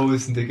gibt's auch...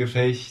 Tausende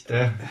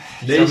Gefechte.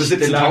 Ich glaube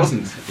 17.000.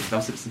 Ich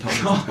glaube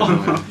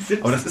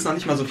 17.000. Aber das ist noch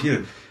nicht mal so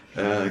viel.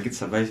 Gibt's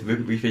da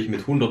wirklich welche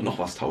mit 100 noch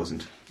was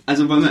 1000?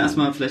 Also wollen wir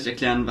erstmal vielleicht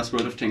erklären, was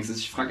World of Tanks ist.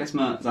 Ich frage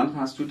erstmal, Sandra,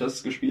 hast du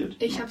das gespielt?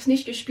 Ich habe es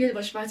nicht gespielt,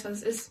 aber ich weiß, was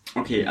es ist.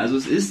 Okay, also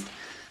es ist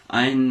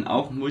ein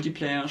auch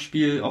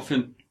Multiplayer-Spiel, auch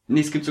für...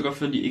 Nee, es gibt sogar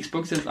für die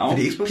Xbox jetzt auch.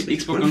 Für die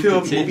Xbox und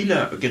für PC.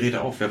 Mobile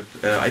Geräte auch. Für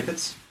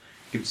iPads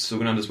gibt es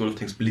sogenanntes World of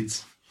Tanks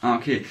Blitz. Ah,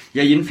 okay.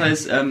 Ja,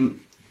 jedenfalls,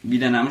 wie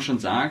der Name schon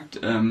sagt,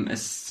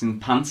 es sind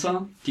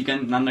Panzer, die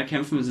gegeneinander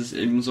kämpfen. Es ist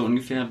eben so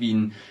ungefähr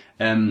wie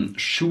ein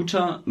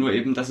Shooter, nur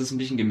eben, dass es ein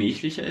bisschen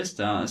gemächlicher ist,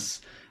 da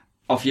es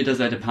auf jeder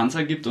Seite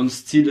Panzer gibt und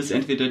das Ziel ist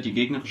entweder die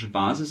gegnerische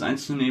Basis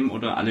einzunehmen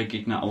oder alle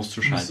Gegner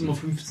auszuschalten. Es ist immer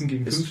 15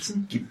 gegen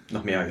 15. Es gibt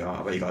noch mehr, ja,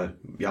 aber egal.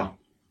 Ja.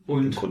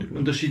 Und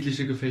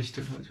unterschiedliche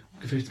Gefechte halt.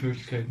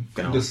 Gefechtsmöglichkeiten.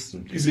 Genau. Und das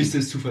üblichste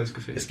ist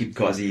Zufallsgefecht. Es gibt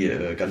quasi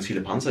ganz viele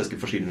Panzer, es gibt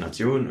verschiedene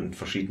Nationen und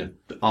verschiedene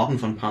Arten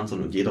von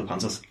Panzern und jeder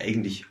Panzer ist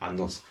eigentlich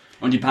anders.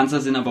 Und die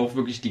Panzer sind aber auch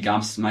wirklich, die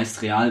gab es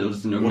meist real oder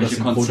sind irgendwelche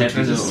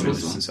Konzepte oder so.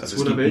 Also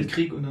Zweiter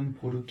Weltkrieg und dann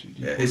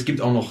Prototypen. Es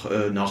gibt auch noch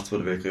nach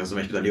Zweiter Weltkrieg, also zum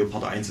Beispiel der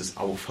Leopard 1 ist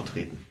auch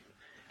vertreten.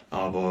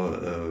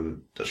 Aber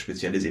das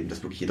Spezielle ist eben,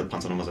 dass wirklich jeder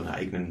Panzer nochmal seine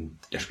eigenen,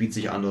 der spielt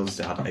sich anders,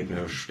 der hat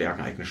eigene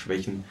Stärken, eigene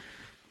Schwächen.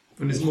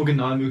 Und ist im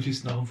Original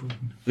möglichst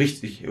nachempfunden.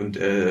 Richtig. Und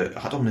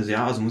hat auch eine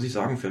sehr, also muss ich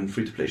sagen, für ein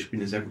Free-to-Play-Spiel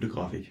eine sehr gute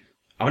Grafik.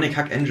 Aber eine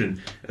Kack-Engine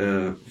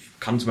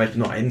kann zum Beispiel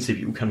nur einen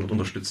CPU-Kern wird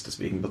unterstützt,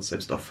 deswegen wird es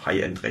selbst auf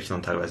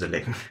High-End-Rechnern teilweise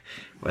lecken.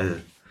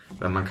 Weil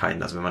wenn man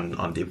wenn man einen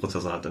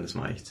AMD-Prozessor hat, dann ist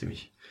man eigentlich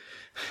ziemlich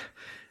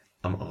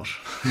am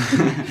Arsch.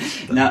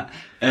 Na,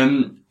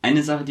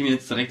 eine Sache, die mir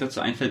jetzt direkt dazu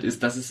einfällt,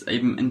 ist, dass es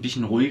eben ein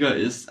bisschen ruhiger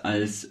ist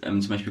als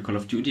zum Beispiel Call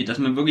of Duty. Dass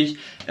man wirklich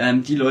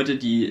die Leute,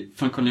 die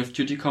von Call of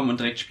Duty kommen und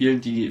direkt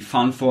spielen, die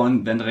fahren vor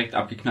und werden direkt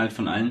abgeknallt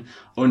von allen.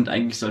 Und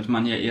eigentlich sollte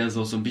man ja eher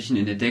so ein bisschen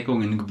in der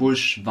Deckung, in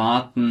Gebüsch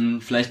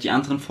warten, vielleicht die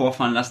anderen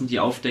vorfahren lassen,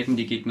 die aufdecken,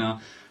 die Gegner.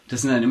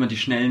 Das sind dann immer die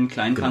schnellen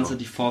kleinen Panzer,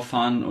 die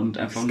vorfahren und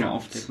einfach nur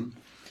aufdecken.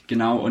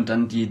 Genau, und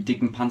dann die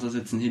dicken Panzer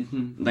sitzen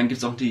hinten. Und dann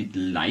gibt's auch die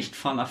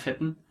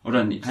Leichtfahrlafetten.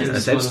 Oder heißt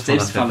das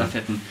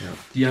Selbstfahrlafetten. Ja.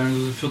 Die haben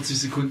so 40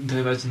 Sekunden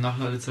teilweise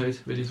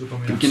Nachladezeit, wenn die sogar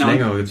mehr. Gibt's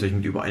länger, gibt's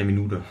mit über 1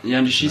 Minute. Ja,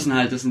 und die schießen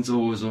halt, das sind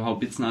so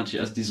haubitzenartig,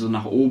 also die so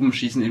nach oben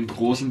schießen in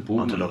großen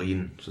Bogen.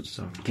 Artillerien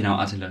sozusagen. Genau,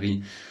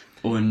 Artillerie.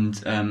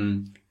 Und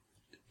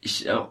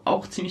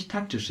auch ziemlich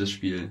taktisch, das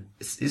Spiel.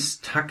 Es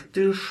ist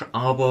taktisch,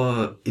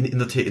 aber in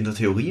der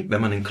Theorie,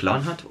 wenn man einen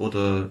Clan hat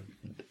oder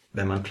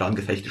wenn man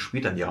Clan-Gefechte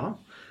spielt, dann ja.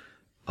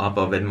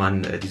 Aber wenn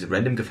man diese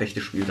Random-Gefechte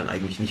spielt, dann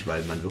eigentlich nicht,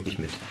 weil man wirklich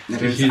mit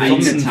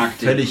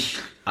völlig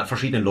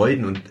verschiedenen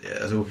Leuten und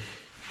also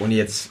ohne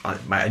jetzt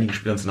mal einigen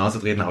Spielern zur Nase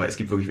treten, aber es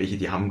gibt wirklich welche,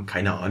 die haben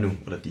keine Ahnung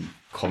oder die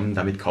kommen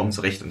damit kaum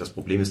zurecht und das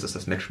Problem ist, dass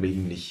das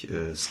Matchmaking nicht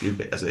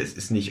also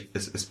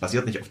es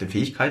basiert nicht auf den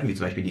Fähigkeiten, wie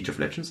zum Beispiel League of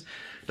Legends,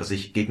 dass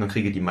ich Gegner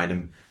kriege, die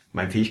meinem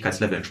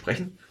Fähigkeitslevel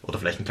entsprechen oder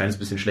vielleicht ein kleines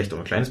bisschen schlechter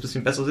oder ein kleines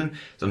bisschen besser sind,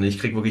 sondern ich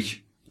kriege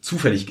wirklich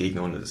zufällig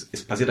Gegner und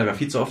es passiert aber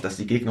viel zu oft, dass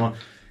die Gegner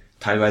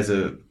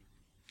teilweise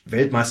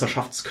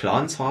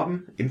Weltmeisterschaftsclans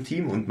haben im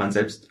Team und man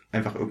selbst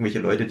einfach irgendwelche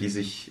Leute, die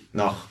sich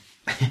nach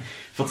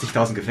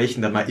 40.000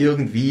 Gefechten dann mal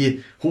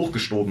irgendwie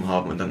hochgestoben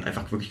haben und dann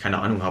einfach wirklich keine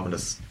Ahnung haben und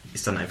das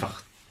ist dann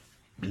einfach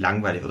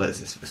langweilig oder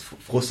es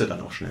frustet dann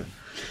auch schnell.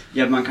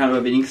 Ja, man kann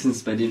aber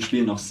wenigstens bei den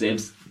Spielen noch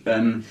selbst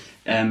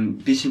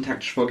bisschen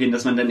taktisch vorgehen,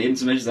 dass man dann eben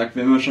zum Beispiel sagt,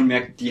 wenn man schon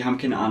merkt, die haben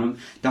keine Ahnung,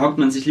 da hockt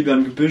man sich lieber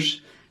im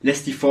Gebüsch,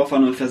 lässt die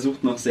vorfahren und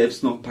versucht noch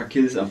selbst noch ein paar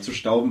Kills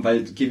abzustauben,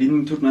 weil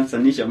gewinnen tut man es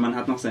dann nicht, aber man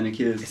hat noch seine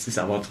Kills. Es ist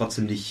aber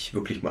trotzdem nicht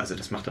wirklich, also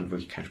das macht dann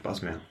wirklich keinen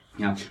Spaß mehr.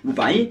 Ja,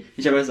 wobei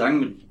ich aber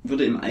sagen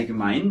würde, im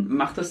Allgemeinen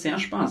macht das sehr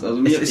Spaß.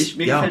 Also mir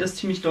gefällt das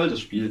ziemlich doll, das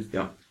Spiel.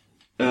 Ja.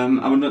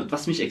 Aber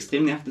was mich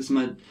extrem nervt, ist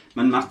man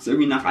macht es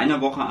irgendwie nach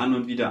einer Woche an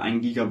und wieder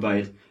 1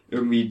 Gigabyte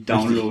irgendwie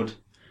Download. Richtig.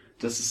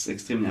 Das ist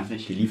extrem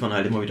nervig. Die liefern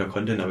halt immer wieder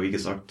Content, aber wie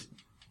gesagt,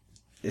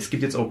 es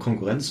gibt jetzt auch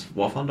Konkurrenz,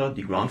 War Thunder,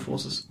 die Ground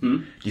Forces.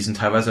 Die sind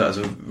teilweise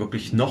also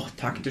wirklich noch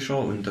taktischer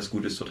und das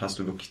Gute ist, dort hast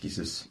du wirklich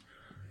diese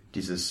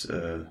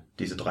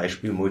 3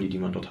 Spielmodi, die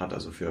man dort hat,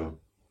 also für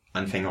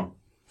Anfänger,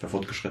 für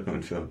Fortgeschrittene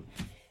und für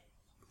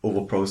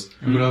Overpros.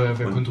 Oder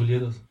wer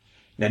kontrolliert das?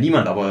 Ja,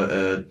 niemand,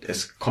 aber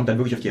es kommt dann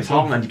wirklich auf die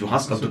Erfahrung an, die du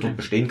hast, ob du dort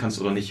bestehen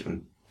kannst oder nicht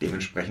und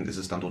dementsprechend ist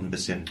es dann dort ein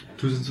bisschen...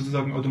 Du sollst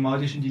sozusagen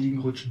automatisch in die Ligen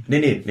rutschen?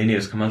 Nee,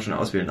 das kann man schon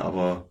auswählen,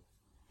 aber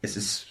es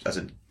ist,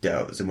 also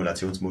der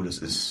Simulationsmodus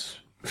ist...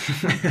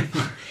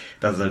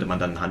 Da sollte man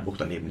dann ein Handbuch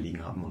daneben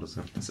liegen haben oder so.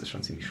 Das ist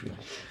schon ziemlich schwer.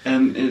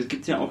 Es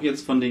gibt ja auch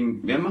jetzt von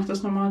den... Wer macht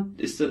das nochmal?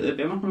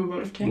 Wer macht nochmal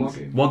World of Tanks?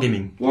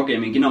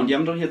 Wargaming, genau. Und die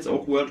haben doch jetzt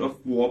auch World of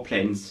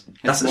Warplanes.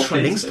 Das ist schon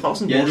längst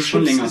draußen. Ja, das ist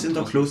schon länger. Ist in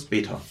der Closed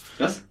Beta.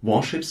 Was?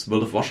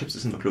 World of Warships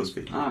ist in der Closed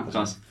Beta. Ah,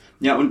 krass.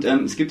 Ja, und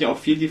es gibt ja auch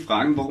viel die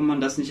Fragen, warum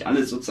man das nicht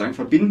alles sozusagen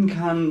verbinden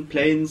kann.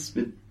 Planes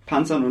mit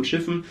Panzern und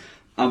Schiffen.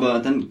 Aber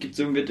dann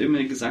wird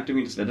immer gesagt,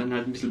 das wäre dann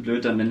halt ein bisschen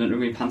blöd, dann, wenn dann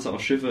irgendwie Panzer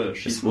auf Schiffe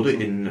schießen. Es wurde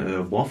in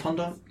War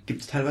Thunder,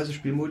 gibt es teilweise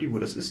Spielmodi, wo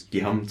das ist.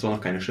 Die haben zwar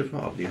noch keine Schiffe,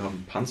 aber die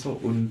haben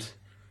Panzer und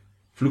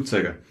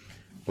Flugzeuge.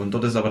 Und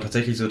dort ist es aber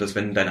tatsächlich so, dass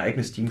wenn dein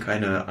eigenes Team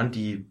keine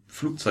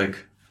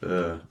Anti-Flugzeug,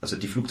 also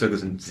die Flugzeuge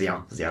sind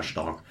sehr, sehr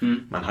stark.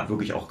 Man hat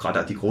wirklich auch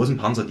gerade die großen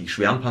Panzer, die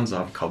schweren Panzer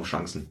haben kaum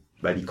Chancen,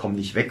 weil die kommen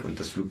nicht weg und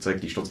das Flugzeug,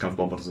 die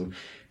Sturzkampfbomber oder so,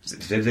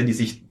 selbst wenn die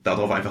sich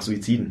darauf einfach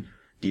suiziden,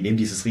 die nehmen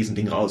dieses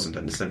Riesending raus und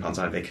dann ist dein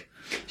Panzer halt weg.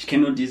 Ich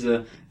kenne nur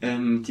diese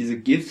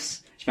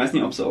GIFs, ich weiß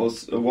nicht, ob sie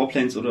aus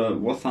Warplanes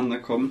oder War Thunder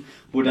kommen,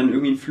 wo dann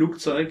irgendwie ein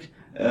Flugzeug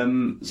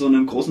so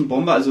einen großen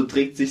Bomber, also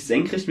trägt sich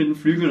senkrecht mit den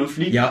Flügeln und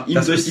fliegt ihm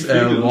durch die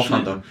Flügel. War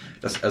Thunder.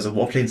 Also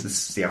Warplanes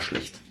ist sehr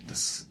schlecht.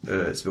 Das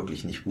ist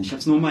wirklich nicht gut. Ich habe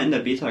es nur mal in der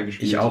Beta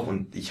gespielt. Ich auch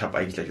und ich habe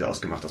eigentlich gleich wieder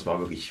ausgemacht. Das war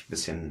wirklich ein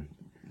bisschen...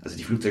 Also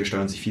die Flugzeuge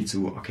steuern sich viel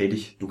zu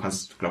arcadig. Du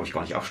kannst, glaube ich,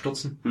 gar nicht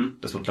abstürzen.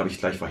 Das wird, glaube ich,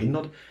 gleich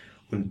verhindert.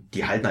 Und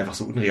die halten einfach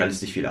so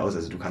unrealistisch viel aus.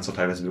 Also du kannst doch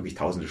teilweise wirklich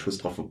tausende Schuss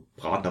drauf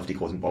braten auf die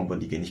großen Bomber und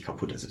die gehen nicht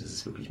kaputt. Also das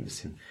ist wirklich ein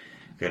bisschen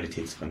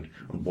realitätsfremd.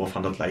 Und War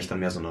Thunder gleich dann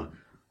mehr so eine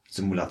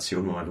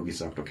Simulation, wo man wirklich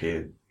sagt,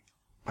 okay,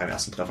 beim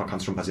ersten Treffer kann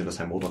es schon passieren, dass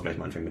dein Motor gleich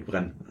mal anfängt mit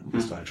brennen. Dann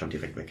bist du halt schon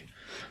direkt weg.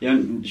 Ja,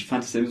 und ich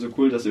fand es irgendwie so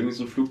cool, dass irgendwie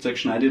so ein Flugzeug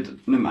schneidet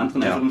einem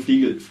anderen einfach einen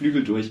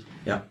Flügel durch.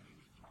 Ja.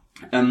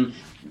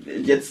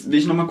 Jetzt will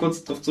ich nochmal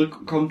kurz drauf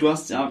zurückkommen. Du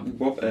hast ja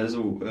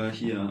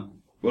hier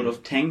World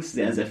of Tanks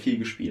sehr, sehr viel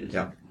gespielt.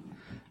 Ja.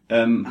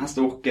 Hast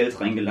du auch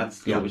Geld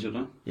reingelatzt, glaube ich,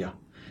 oder? Ja.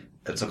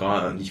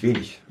 Sogar nicht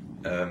wenig.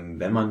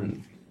 Wenn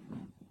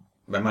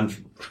man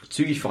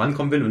zügig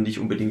vorankommen will und nicht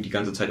unbedingt die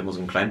ganze Zeit immer so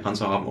einen kleinen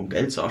Panzer haben, um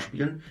Geld zu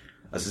erspielen.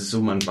 Also es ist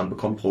so, man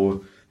bekommt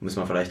muss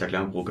man vielleicht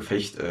erklären, pro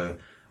Gefecht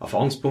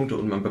Erfahrungspunkte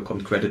und man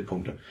bekommt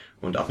Credit-Punkte.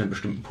 Und ab einem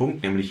bestimmten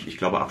Punkt, nämlich ich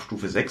glaube ab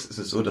Stufe 6, ist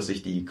es so, dass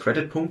sich die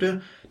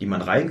Credit-Punkte, die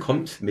man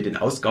reinkommt, mit den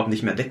Ausgaben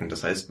nicht mehr decken.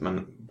 Das heißt,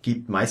 man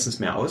gibt meistens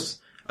mehr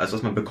aus, als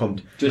was man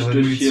bekommt. Durch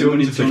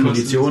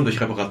Munition, durch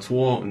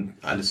Reparatur und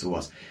alles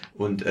sowas.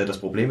 Und das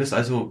Problem ist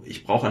also,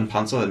 ich brauche einen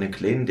Panzer, einen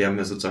kleinen, der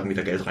mir sozusagen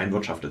wieder Geld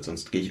reinwirtschaftet,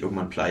 sonst gehe ich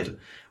irgendwann pleite.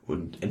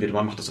 Und entweder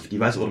man macht das auf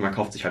die Weise oder man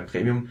kauft sich halt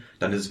Premium.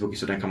 Dann ist es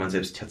wirklich so, dann kann man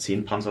selbst Tier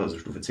 10 Panzer, also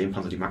Stufe 10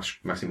 Panzer, die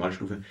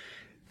Maximalstufe,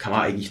 kann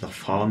man eigentlich noch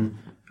fahren,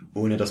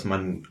 ohne dass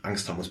man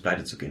Angst haben muss,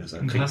 pleite zu gehen. Also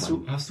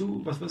hast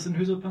du, was ist ein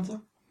höchster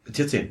Panzer?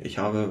 Tier 10. Ich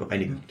habe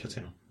einige Tier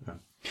 10er. Ja.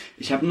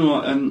 Ich habe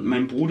nur,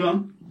 mein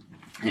Bruder,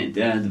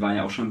 der war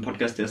ja auch schon im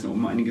Podcast, der ist noch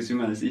um einiges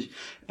jünger als ich,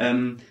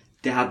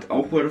 der hat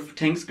auch World of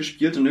Tanks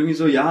gespielt und irgendwie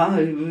so, ja,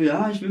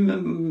 ich will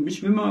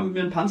mal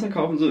mir einen Panzer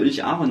kaufen, so,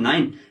 aber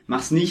nein,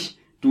 mach's nicht.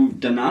 Du,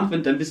 danach,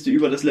 dann bist du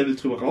über das Level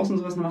drüber raus und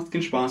sowas, dann macht es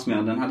keinen Spaß mehr.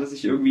 Und dann hat er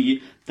sich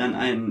irgendwie dann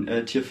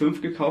ein Tier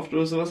 5 gekauft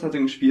oder sowas, hat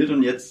er gespielt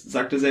und jetzt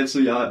sagt er selbst so,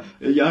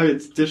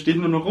 jetzt, der steht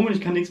nur noch rum und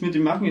ich kann nichts mit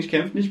ihm machen, ich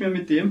kämpfe nicht mehr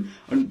mit dem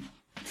und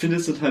finde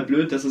es total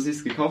blöd, dass er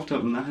sich's gekauft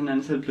hat und nachher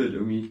ist halt blöd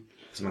irgendwie.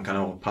 Also man kann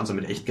auch Panzer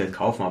mit Echtgeld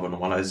kaufen, aber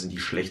normalerweise sind die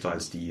schlechter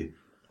als die,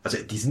 also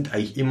die sind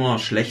eigentlich immer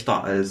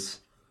schlechter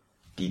als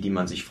die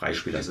man sich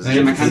freispielt. Also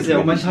man kann es ja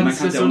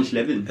auch nicht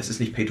leveln. Es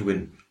ist nicht Pay to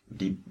Win.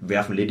 Die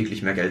werfen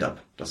lediglich mehr Geld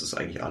ab. Das ist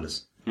eigentlich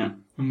alles. Ja.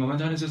 Und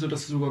momentan ist es so,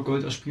 dass du sogar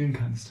Gold erspielen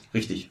kannst.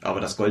 Richtig, aber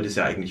das Gold ist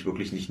ja eigentlich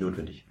wirklich nicht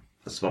notwendig.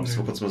 Das war bis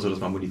vor kurzem mal so, dass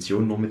man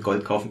Munition nur mit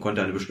Gold kaufen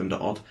konnte, eine bestimmte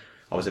Art.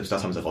 Aber selbst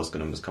das haben sie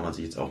rausgenommen, das kann man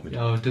sich jetzt auch mit.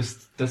 Ja,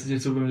 das ist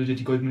jetzt so, wenn du dir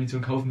die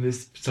Goldmunition kaufen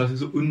willst, bezahlst du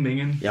so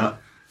Unmengen. Ja,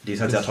 die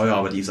ist halt sehr teuer,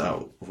 aber die ist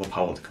auch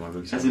overpowered, kann man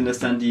wirklich sagen. Also sind das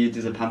dann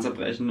diese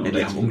Panzerbrechen? Ja,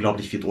 die haben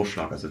unglaublich viel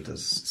Durchschlag, also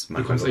das ist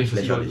manchmal wirklich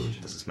lächerlich.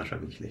 Das ist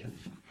manchmal wirklich lächerlich.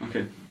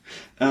 Okay.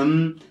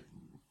 Haben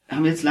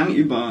wir jetzt lange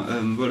über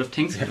World of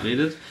Tanks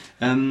geredet.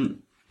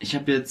 Ich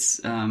habe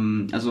jetzt,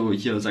 also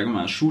hier, sagen wir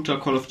mal, Shooter,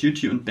 Call of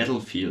Duty und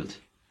Battlefield.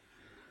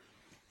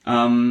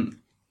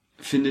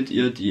 Findet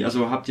ihr die,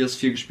 also habt ihr es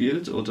viel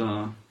gespielt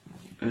oder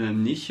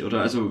nicht?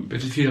 Oder also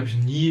Battlefield habe ich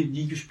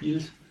nie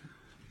gespielt.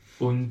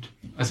 Und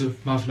also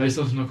mal vielleicht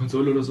auf einer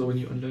Konsole oder so, aber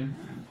nie online.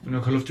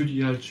 Und Call of Duty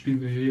halt spielen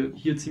wir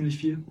hier ziemlich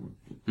viel.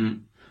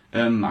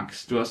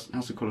 Max,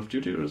 hast du Call of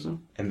Duty oder so?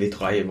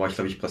 MW3 war ich,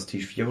 glaube ich,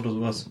 Prestige 4 oder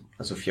sowas.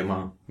 Also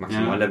 4-mal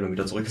Maximallevel und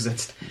wieder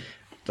zurückgesetzt.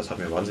 Das hat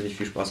mir wahnsinnig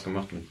viel Spaß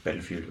gemacht. Und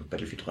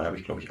Battlefield 3 habe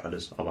ich, glaube ich,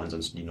 alles. Aber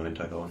ansonsten die neuen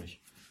Teile auch nicht.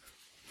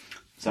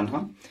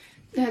 Sandra?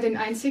 Ja, den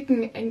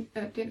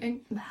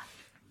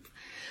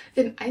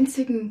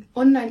einzigen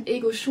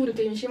Online-Ego-Shooter,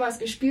 den ich jemals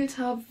gespielt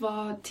habe,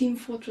 war Team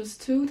Fortress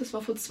 2. Das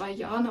war vor 2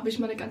 Jahren, habe ich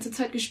mal eine ganze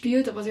Zeit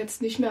gespielt, aber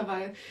jetzt nicht mehr,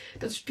 weil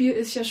das Spiel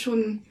ist ja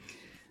schon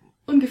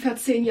ungefähr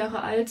 10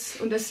 Jahre alt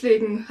und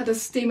deswegen hat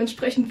es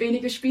dementsprechend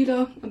wenige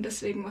Spieler und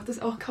deswegen macht es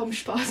auch kaum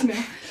Spaß mehr.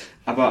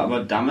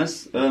 Aber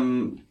damals,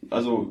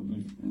 also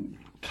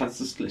kannst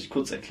du es gleich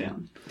kurz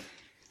erklären?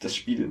 Das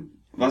Spiel.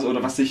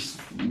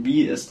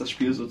 Wie ist das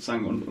Spiel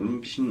sozusagen und ein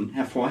bisschen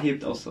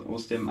hervorhebt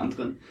aus dem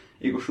anderen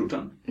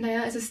Ego-Shooter?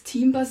 Naja, es ist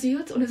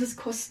teambasiert und es ist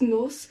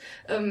kostenlos.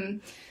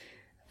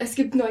 Es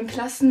gibt 9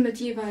 Klassen mit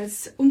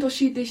jeweils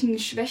unterschiedlichen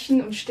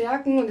Schwächen und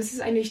Stärken und es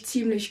ist eigentlich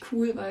ziemlich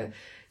cool, weil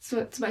so,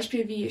 zum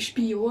Beispiel wie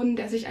Spion,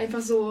 der sich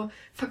einfach so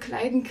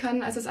verkleiden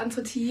kann als das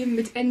andere Team,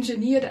 mit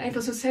Engineer, der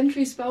einfach so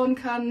Sentries bauen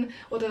kann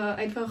oder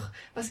einfach,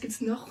 was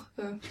gibt's noch?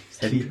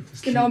 Heavy.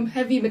 Genau,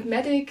 Heavy mit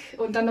Medic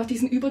und dann noch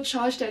diesen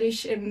Übercharge, der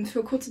dich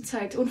für kurze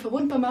Zeit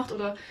unverwundbar macht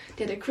oder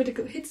der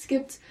Critical Hits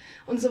gibt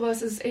und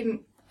sowas. Es ist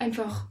eben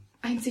einfach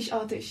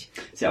einzigartig.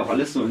 Ist ja auch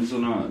alles so in so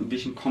einer ein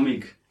bisschen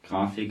Comic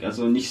Grafik.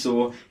 Also nicht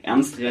so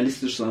ernst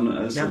realistisch,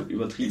 sondern so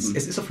übertrieben.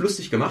 Es ist auch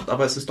lustig gemacht,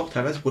 aber es ist doch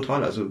teilweise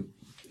brutal. Also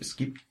es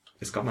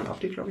gab mal ein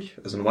Update, glaube ich.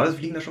 Also normalerweise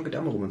fliegen da schon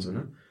Gedärme rum und so,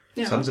 ne?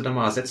 Ja. Das haben sie dann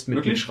mal ersetzt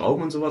mit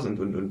Schrauben und sowas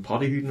und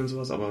Partyhüten und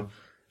sowas, aber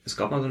es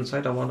gab mal so eine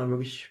Zeit, da war dann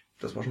wirklich,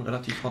 das war schon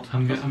relativ hart.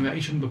 Haben wir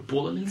eigentlich schon über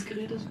Borderlands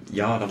geredet?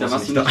 Ja, da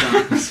warst du nicht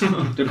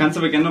da. Du kannst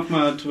aber gerne noch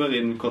mal drüber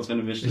reden, kurz, wenn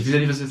du willst. Ich will ja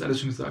nicht, was du jetzt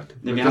alles schon gesagt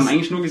hast. Ja, wir haben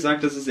eigentlich nur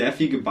gesagt, dass es sehr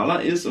viel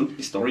Geballer ist und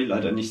die Story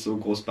leider nicht so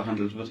groß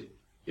behandelt wird.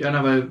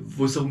 Ja, weil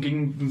wo es darum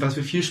ging, was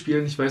wir viel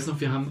spielen, ich weiß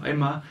noch, wir haben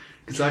einmal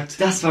gesagt,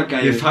 das war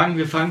geil. Wir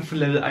fangen von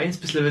Level 1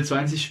 bis Level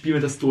 20, spielen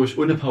wir das durch,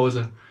 ohne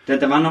Pause.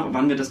 Da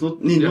waren wir das nur,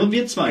 nur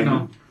wir zwei.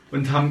 Genau.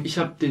 Und ich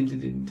habe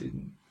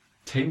den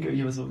Tank,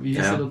 wie hieß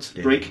der dort?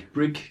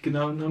 Brick,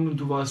 genau, und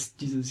du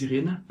warst diese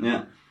Sirene.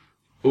 Ja.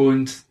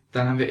 Und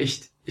dann haben wir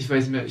echt, ich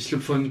weiß nicht mehr, ich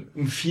glaube von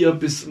um 4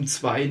 bis um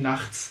 2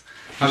 nachts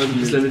haben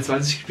wir bis Level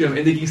 20 gespielt. Am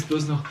Ende ging es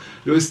bloß noch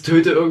los,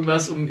 töte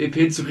irgendwas, um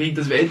EP zu kriegen,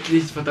 dass wir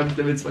endlich verdammt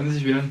Level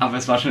 20 wären. Aber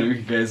es war schon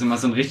irgendwie geil, es war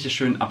so ein richtig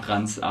schönen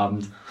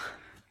Abrandsabend.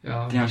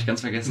 Ja. Den habe ich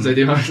ganz vergessen. Und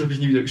seitdem habe ich, glaube ich,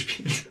 nie wieder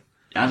gespielt.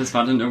 Ja, das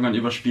war dann irgendwann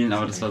überspielen,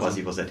 aber das war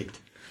quasi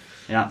übersättigt.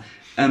 Ja.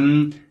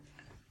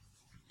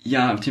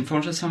 Ja, Team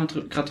Fortress haben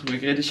wir gerade drüber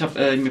geredet. Ich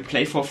habe mir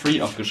Play for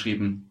Free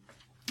aufgeschrieben.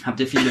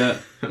 Habt ihr viele...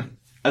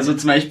 Also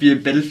zum Beispiel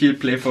Battlefield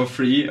Play for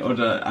Free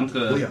oder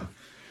andere... Oh ja.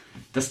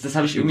 Das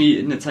habe ich irgendwie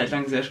eine Zeit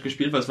lang sehr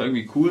gespielt, weil es war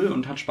irgendwie cool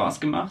und hat Spaß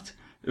gemacht.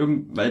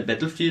 Weil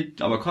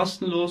Battlefield aber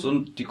kostenlos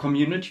und die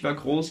Community war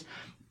groß.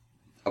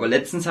 Aber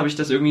letztens habe ich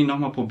das irgendwie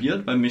nochmal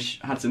probiert, weil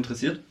mich hat's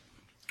interessiert.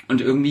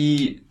 Und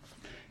irgendwie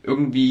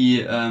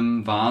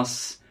war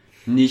es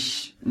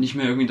nicht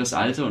mehr irgendwie das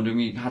Alte und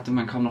irgendwie hatte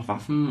man kaum noch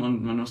Waffen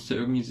und man musste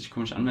irgendwie sich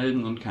komisch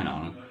anmelden und keine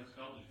Ahnung.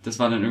 Das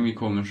war dann irgendwie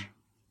komisch.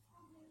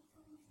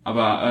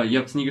 Aber ihr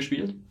habt's nie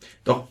gespielt?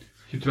 Doch.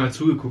 Ich hab dir mal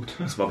zugeguckt.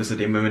 Das war bis zu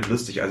dem Moment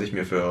lustig, als ich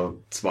mir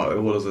für 2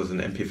 Euro oder so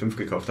eine MP5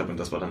 gekauft habe und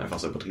das war dann einfach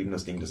so übertrieben,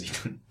 das Ding, dass ich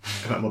dann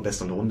immer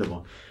bester in der Runde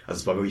war. Also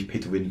es war wirklich Pay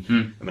to Win.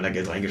 Wenn man da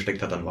Geld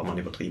reingesteckt hat, dann war man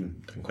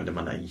übertrieben. Dann konnte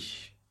man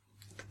eigentlich,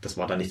 das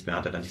war dann nichts mehr,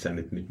 hatte dann nichts mehr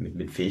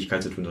mit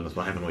Fähigkeit zu tun, sondern das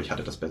war einfach nur, ich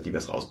hatte die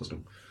bessere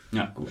Ausrüstung.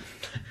 Ja, gut.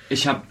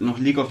 Ich habe noch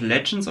League of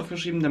Legends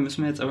aufgeschrieben, da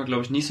müssen wir jetzt aber,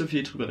 glaube ich, nicht so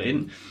viel drüber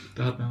reden.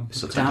 Da hat man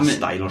ein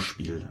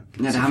Styler-Spiel.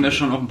 Ja, da haben wir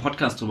schon auch einen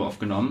Podcast drüber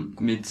aufgenommen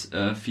mit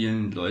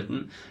vielen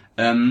Leuten.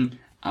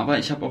 Aber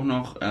ich habe auch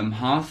noch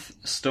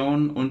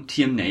Hearthstone und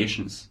Team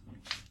Nations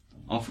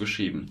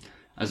aufgeschrieben.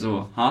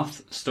 Also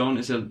Hearthstone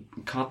ist ja ein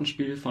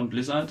Kartenspiel von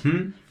Blizzard.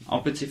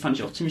 Auch PC fand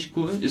ich auch ziemlich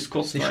cool, ist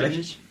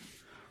kurzweilig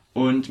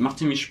und macht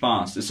ziemlich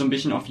Spaß. Ist so ein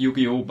bisschen auf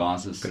Yu-Gi-Oh!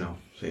 Basis. Genau,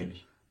 so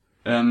ähnlich.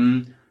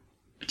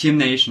 Team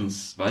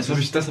Nations, weißt du?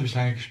 Das hab ich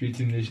lange gespielt,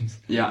 Team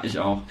Nations. Ja, ich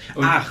auch.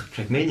 Und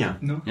Trackmania.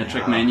 No? Ja,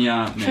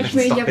 Trackmania.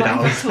 Trackmania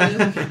war einfach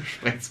toll.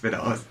 Sprecht's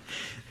bitte aus.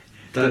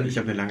 Ich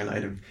habe eine lange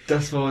Leitung.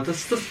 Das hat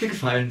mir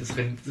gefallen, das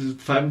Rennen.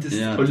 Vor allem das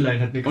Online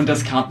hat mir gefallen. Und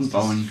das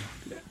Kartenbauen.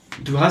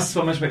 Du hast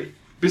zwar manchmal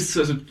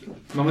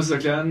man muss es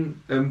erklären,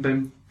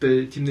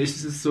 bei Team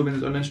Nations ist es so, wenn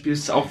du online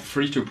spielst. Ist auch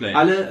Free-to-Play.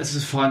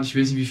 Es fahren, ich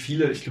weiß nicht wie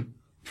viele, ich glaube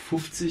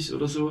 50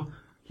 oder so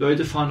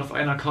Leute fahren auf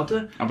einer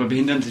Karte. Aber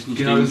behindern sich nicht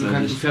gegenseitig.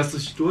 Genau, du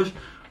fährst durch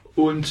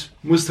und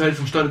musst halt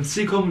vom Start ins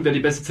Ziel kommen. Wer die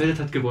beste Zeit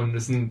hat gewonnen.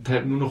 Das sind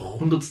halt nur noch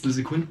hundertstel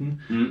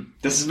Sekunden.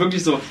 Das ist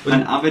wirklich so,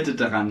 man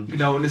arbeitet daran.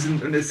 Genau, und es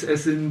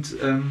sind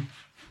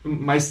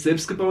meist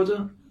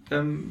selbstgebaute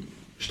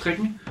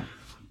Strecken.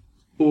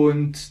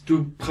 Und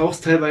du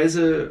brauchst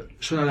teilweise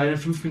schon alleine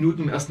 5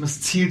 Minuten, um erstmal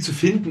das Ziel zu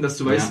finden, dass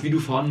du weißt, wie du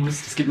fahren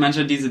musst. Es gibt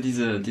manchmal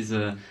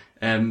diese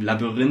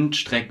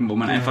Labyrinthstrecken, wo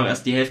man einfach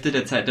erst die Hälfte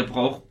der Zeit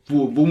braucht,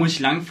 wo muss ich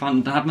langfahren,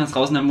 und da hat man es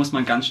raus und dann muss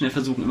man ganz schnell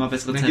versuchen, immer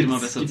bessere Zeit.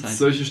 Es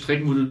solche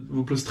Strecken,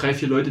 wo bloß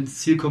 3-4 Leute ins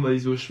Ziel kommen, weil die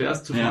so schwer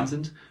zu fahren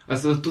sind.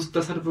 Also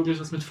das hatte wirklich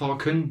was mit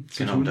Fahrkönnen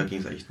zu tun. Genau, da ging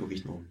es eigentlich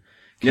wirklich nur um.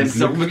 Ja, das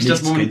ist auch wirklich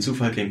das, wo man... Kein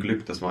Zufall, kein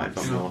Glück, das war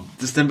einfach nur...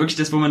 Das ist dann wirklich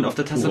das, wo man auf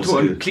der Tastatur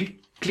und Klick,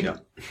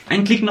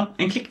 ein Klick.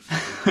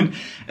 Und,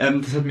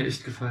 das hat mir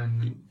echt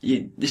gefallen.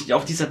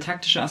 Auch dieser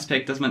taktische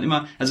Aspekt, dass man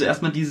immer, also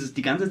erstmal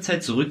die ganze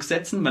Zeit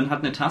zurücksetzen, man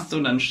hat eine Taste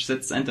und dann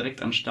setzt es einen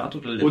direkt an Start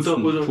oder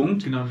letzten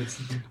Punkt. Genau,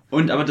 letzten Punkt.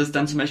 Und aber dass es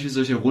dann zum Beispiel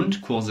solche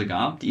Rundkurse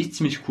gab, die ich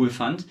ziemlich cool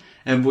fand,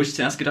 wo ich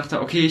zuerst gedacht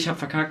habe, okay, ich habe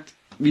verkackt,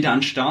 wieder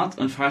an Start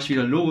und fahre ich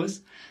wieder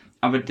los.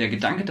 Aber der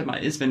Gedanke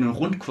dabei ist, wenn du einen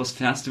Rundkurs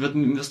fährst, wirst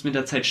du mit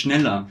der Zeit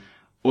schneller.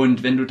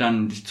 Und wenn du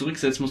dann dich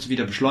zurücksetzt, musst du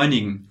wieder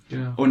beschleunigen.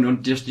 Ja.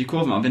 Und durch die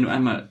Kurven. Aber wenn du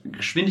einmal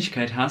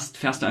Geschwindigkeit hast,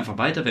 fährst du einfach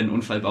weiter, wenn du einen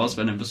Unfall baust,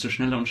 weil dann wirst du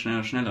schneller und schneller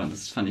und schneller. Und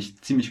das fand ich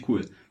ziemlich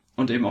cool.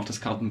 Und eben auch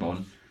das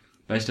Kartenbauen.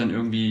 Weil ich dann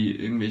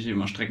irgendwelche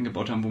immer Strecken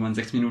gebaut habe, wo man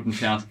 6 Minuten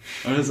fährt.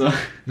 Oder so.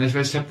 Na, ich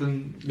weiß, ich habe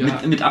dann...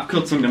 Mit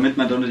Abkürzung, damit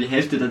man dann nur die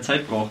Hälfte der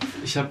Zeit braucht.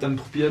 Ich habe dann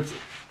probiert,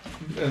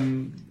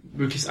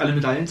 möglichst alle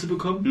Medaillen zu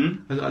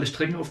bekommen. Also alle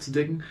Strecken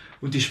aufzudecken.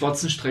 Und die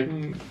schwarzen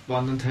Strecken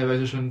waren dann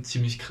teilweise schon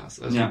ziemlich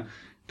krass. Also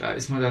da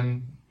ist man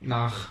dann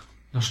nach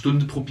einer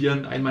Stunde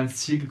probieren einmal ins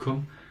Ziel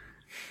gekommen.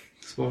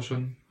 Das war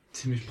schon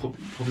ziemlich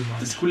problematisch.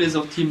 Das Coole ist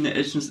auch Team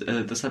Nations,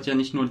 das hat ja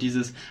nicht nur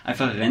dieses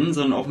einfach Rennen,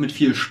 sondern auch mit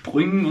viel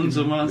Sprüngen und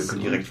sowas. Wir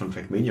können direkt von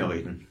Trackmania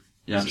reden.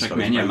 Ja,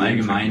 Trackmania im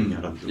Allgemeinen.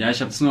 Ja,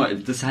 ich hab's nur,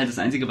 das ist halt das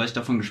Einzige, was ich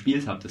davon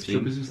gespielt habe. Ich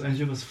glaube, es ist eigentlich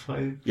irgendwas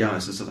frei. Ja,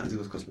 es ist das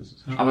Einzige, was kostenlos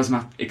ist. Ja. Aber es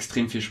macht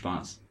extrem viel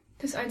Spaß.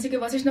 Das Einzige,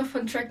 was ich noch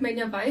von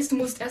Trackmania weiß, du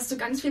musst erst so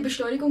ganz viel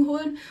Beschleunigung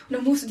holen und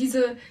dann musst du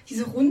diese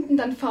Runden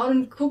dann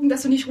fahren und gucken,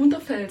 dass du nicht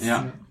runterfällst.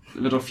 Ja,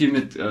 wird auch viel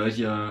mit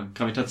hier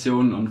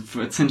Gravitation und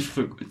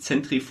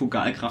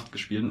Zentrifugalkraft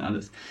gespielt und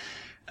alles.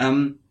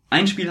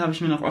 Ein Spiel habe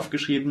ich mir noch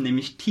aufgeschrieben,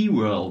 nämlich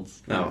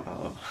T-Worlds.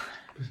 Ja,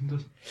 was ist denn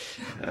das?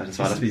 Das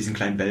war das mit diesen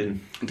kleinen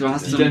Bällen. Du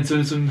hast so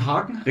einen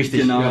Haken?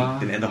 Richtig, genau. Ja.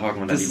 Den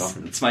Enderhaken und dann die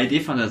Waffen.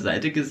 2D von der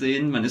Seite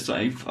gesehen, man ist so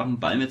einfach ein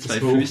Ball mit zwei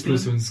das war Füßen. Auch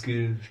so ein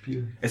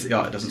Skill-Spiel.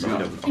 Ja, das ist auch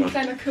wieder Wie ein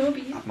kleiner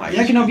Kirby.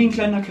 Ja, genau, wie ein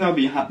kleiner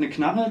Kirby. Hat eine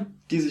Knarre,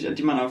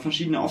 die man auf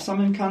verschiedene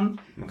aufsammeln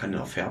kann. Man kann den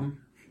auch färben.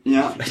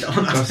 Ja. Vielleicht auch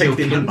ein Aspekt,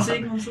 den man macht.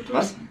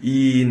 Was?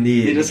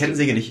 Nee, das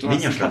Kettensäge nicht.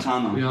 Ninja-Schwert.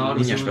 Ja,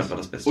 Ninja-Schwert war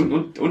das Beste.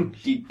 Und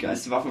die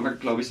geilste Waffe war,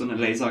 glaube ich, so eine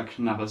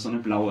Laserknarre, so eine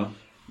blaue.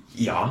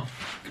 Ja,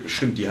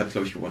 stimmt, die hat,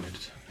 glaube ich, gewonnen,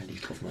 wenn die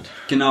getroffen hat.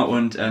 Genau,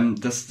 und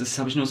das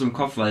habe ich nur so im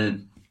Kopf,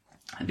 weil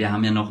wir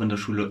haben ja noch in der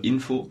Schule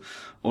Info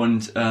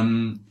und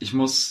ich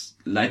muss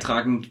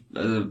leidtragend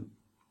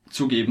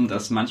zugeben,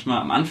 dass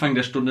manchmal am Anfang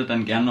der Stunde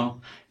dann gern noch,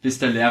 bis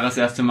der Lehrer das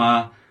erste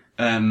Mal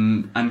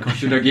an den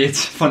Computer geht,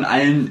 von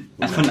allen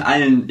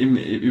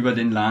über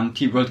den LAN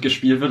T-World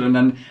gespielt wird und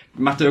dann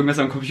macht er irgendwas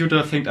am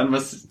Computer, fängt an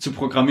was zu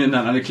programmieren,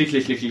 dann alle klick,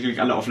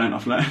 alle offline.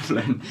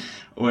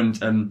 Und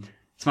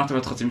es macht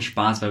aber trotzdem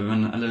Spaß, weil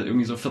wenn man alle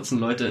irgendwie so 14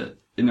 Leute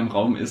in einem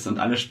Raum ist und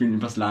alle spielen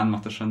übers LAN,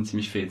 macht das schon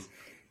ziemlich fett.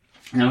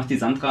 Ja, noch die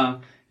Sandra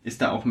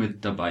ist da auch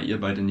mit dabei, ihr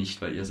beide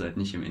nicht, weil ihr seid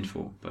nicht im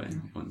Info bei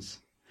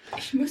uns.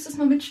 Ich müsste es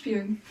mal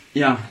mitspielen.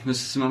 Ja,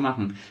 müsstest du mal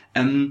machen.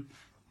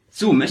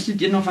 So,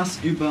 möchtet ihr noch was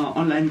über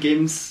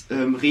Online-Games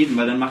reden?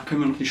 Weil dann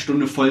können wir noch die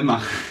Stunde voll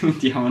machen.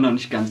 Die haben wir noch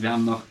nicht ganz. Wir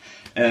haben noch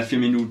 4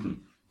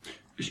 Minuten.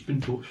 Ich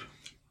bin durch.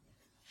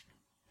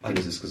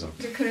 Alles ist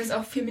gesagt. Wir können jetzt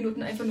auch 4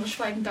 Minuten einfach nur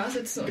schweigend da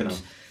sitzen Genau.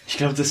 und... Ich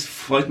glaube, das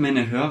freut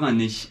meine Hörer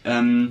nicht.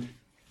 Alle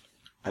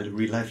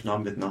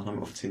Real-Life-Namen mit Nachnamen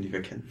aufzählen, die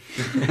wir kennen.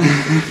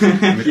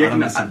 Mit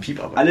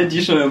alle,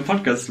 die schon im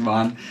Podcast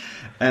waren.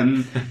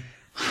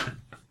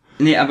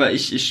 Nee, aber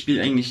ich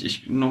spiele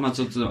eigentlich, nochmal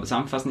so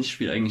zusammenfassen, ich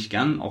spiele eigentlich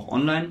gern, auch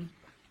online.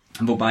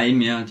 Wobei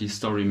mir die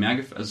Story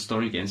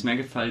Story-Games mehr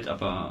gefällt,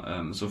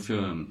 aber so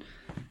für einen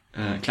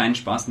kleinen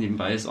Spaß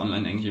nebenbei ist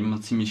online eigentlich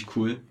immer ziemlich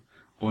cool.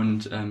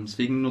 Und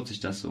deswegen nutze ich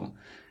das so.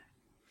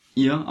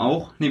 Ihr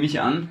auch, nehme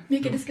ich an.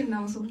 Mir geht es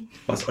genauso.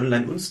 Was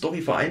Online und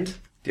Story vereint?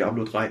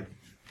 Diablo 3.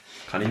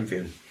 Kann ich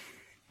empfehlen.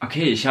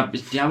 Okay,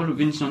 Diablo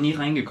bin ich noch nie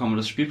reingekommen,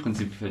 das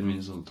Spielprinzip gefällt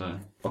mir so total.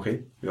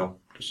 Okay, ja,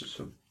 das ist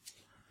so.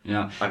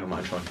 Ja. Einfach mal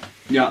anschauen.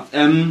 Ja,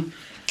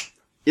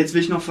 jetzt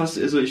will ich noch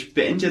ich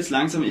beende jetzt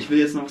langsam, ich will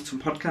jetzt noch zum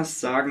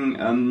Podcast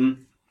sagen,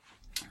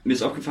 mir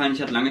ist aufgefallen,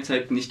 ich hatte lange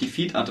Zeit nicht die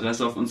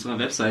Feed-Adresse auf unserer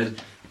Website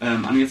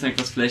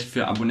angezeigt, was vielleicht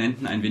für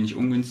Abonnenten ein wenig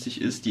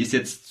ungünstig ist. Die ist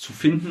jetzt zu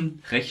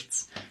finden,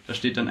 rechts. Da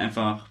steht dann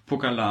einfach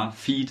Pokala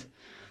Feed.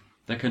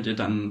 Da könnt ihr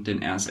dann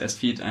den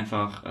RSS-Feed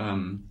einfach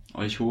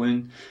euch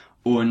holen.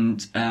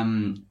 Und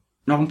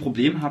noch ein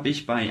Problem habe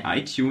ich bei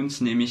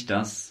iTunes, nämlich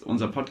dass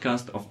unser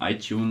Podcast auf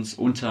iTunes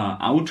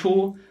unter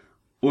Auto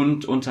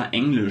und unter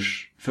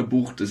Englisch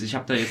verbucht ist. Ich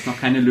habe da jetzt noch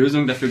keine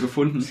Lösung dafür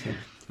gefunden,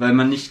 weil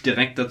man nicht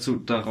direkt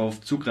darauf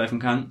zugreifen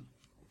kann.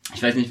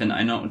 Ich weiß nicht, wenn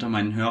einer unter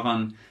meinen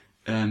Hörern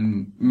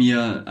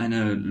mir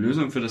eine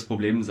Lösung für das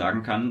Problem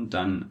sagen kann,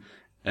 dann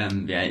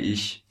wäre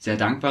ich sehr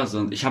dankbar.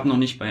 Ich habe noch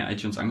nicht bei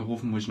iTunes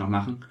angerufen, muss ich noch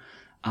machen.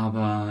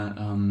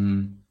 Aber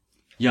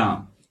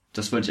ja,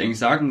 das wollte ich eigentlich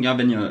sagen. Ja,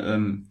 wenn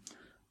ihr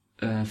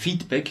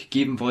Feedback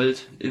geben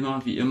wollt,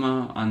 immer wie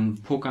immer an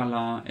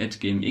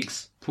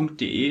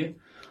pokala@gmx.de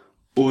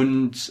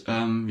und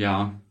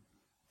ja,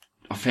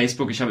 auf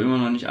Facebook, ich habe immer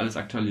noch nicht alles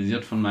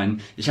aktualisiert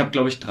ich habe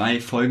glaube ich 3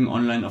 Folgen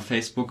online auf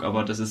Facebook,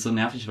 aber das ist so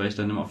nervig, weil ich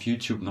dann immer auf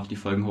YouTube noch die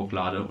Folgen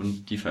hochlade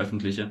und die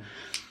veröffentliche.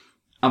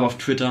 Aber auf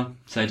Twitter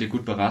seid ihr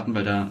gut beraten,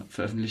 weil da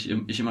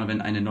veröffentliche ich immer, wenn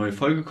eine neue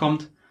Folge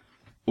kommt.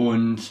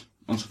 Und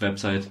unsere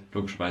Website,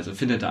 logischerweise,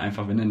 findet ihr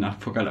einfach, wenn ihr nach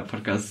Pokala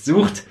Podcast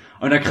sucht.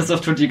 Und der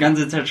Christoph tut die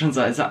ganze Zeit schon so,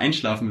 als er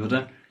einschlafen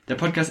würde. Der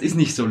Podcast ist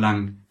nicht so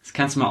lang. Das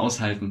kannst du mal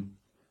aushalten.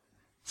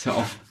 Jetzt hör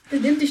auf.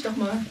 Benimm dich doch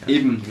mal.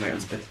 Eben. Mal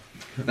ins Bett.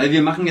 Weil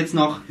wir machen jetzt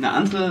noch eine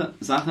andere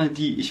Sache,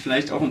 die ich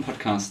vielleicht auch im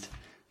Podcast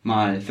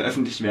mal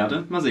veröffentlicht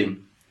werde. Mal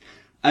sehen.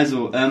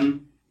 Also,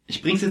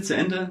 ich bring's jetzt zu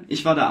Ende.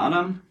 Ich war der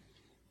Adam.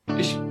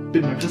 Ich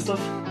bin der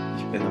Christoph.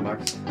 Ich bin der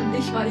Max. Und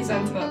ich war die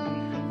Sandra.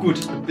 Gut,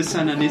 bis zu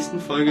einer nächsten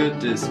Folge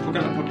des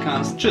Pokala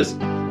Podcasts. Tschüss.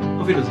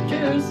 Auf Wiedersehen.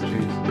 Tschüss.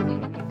 Tschüss.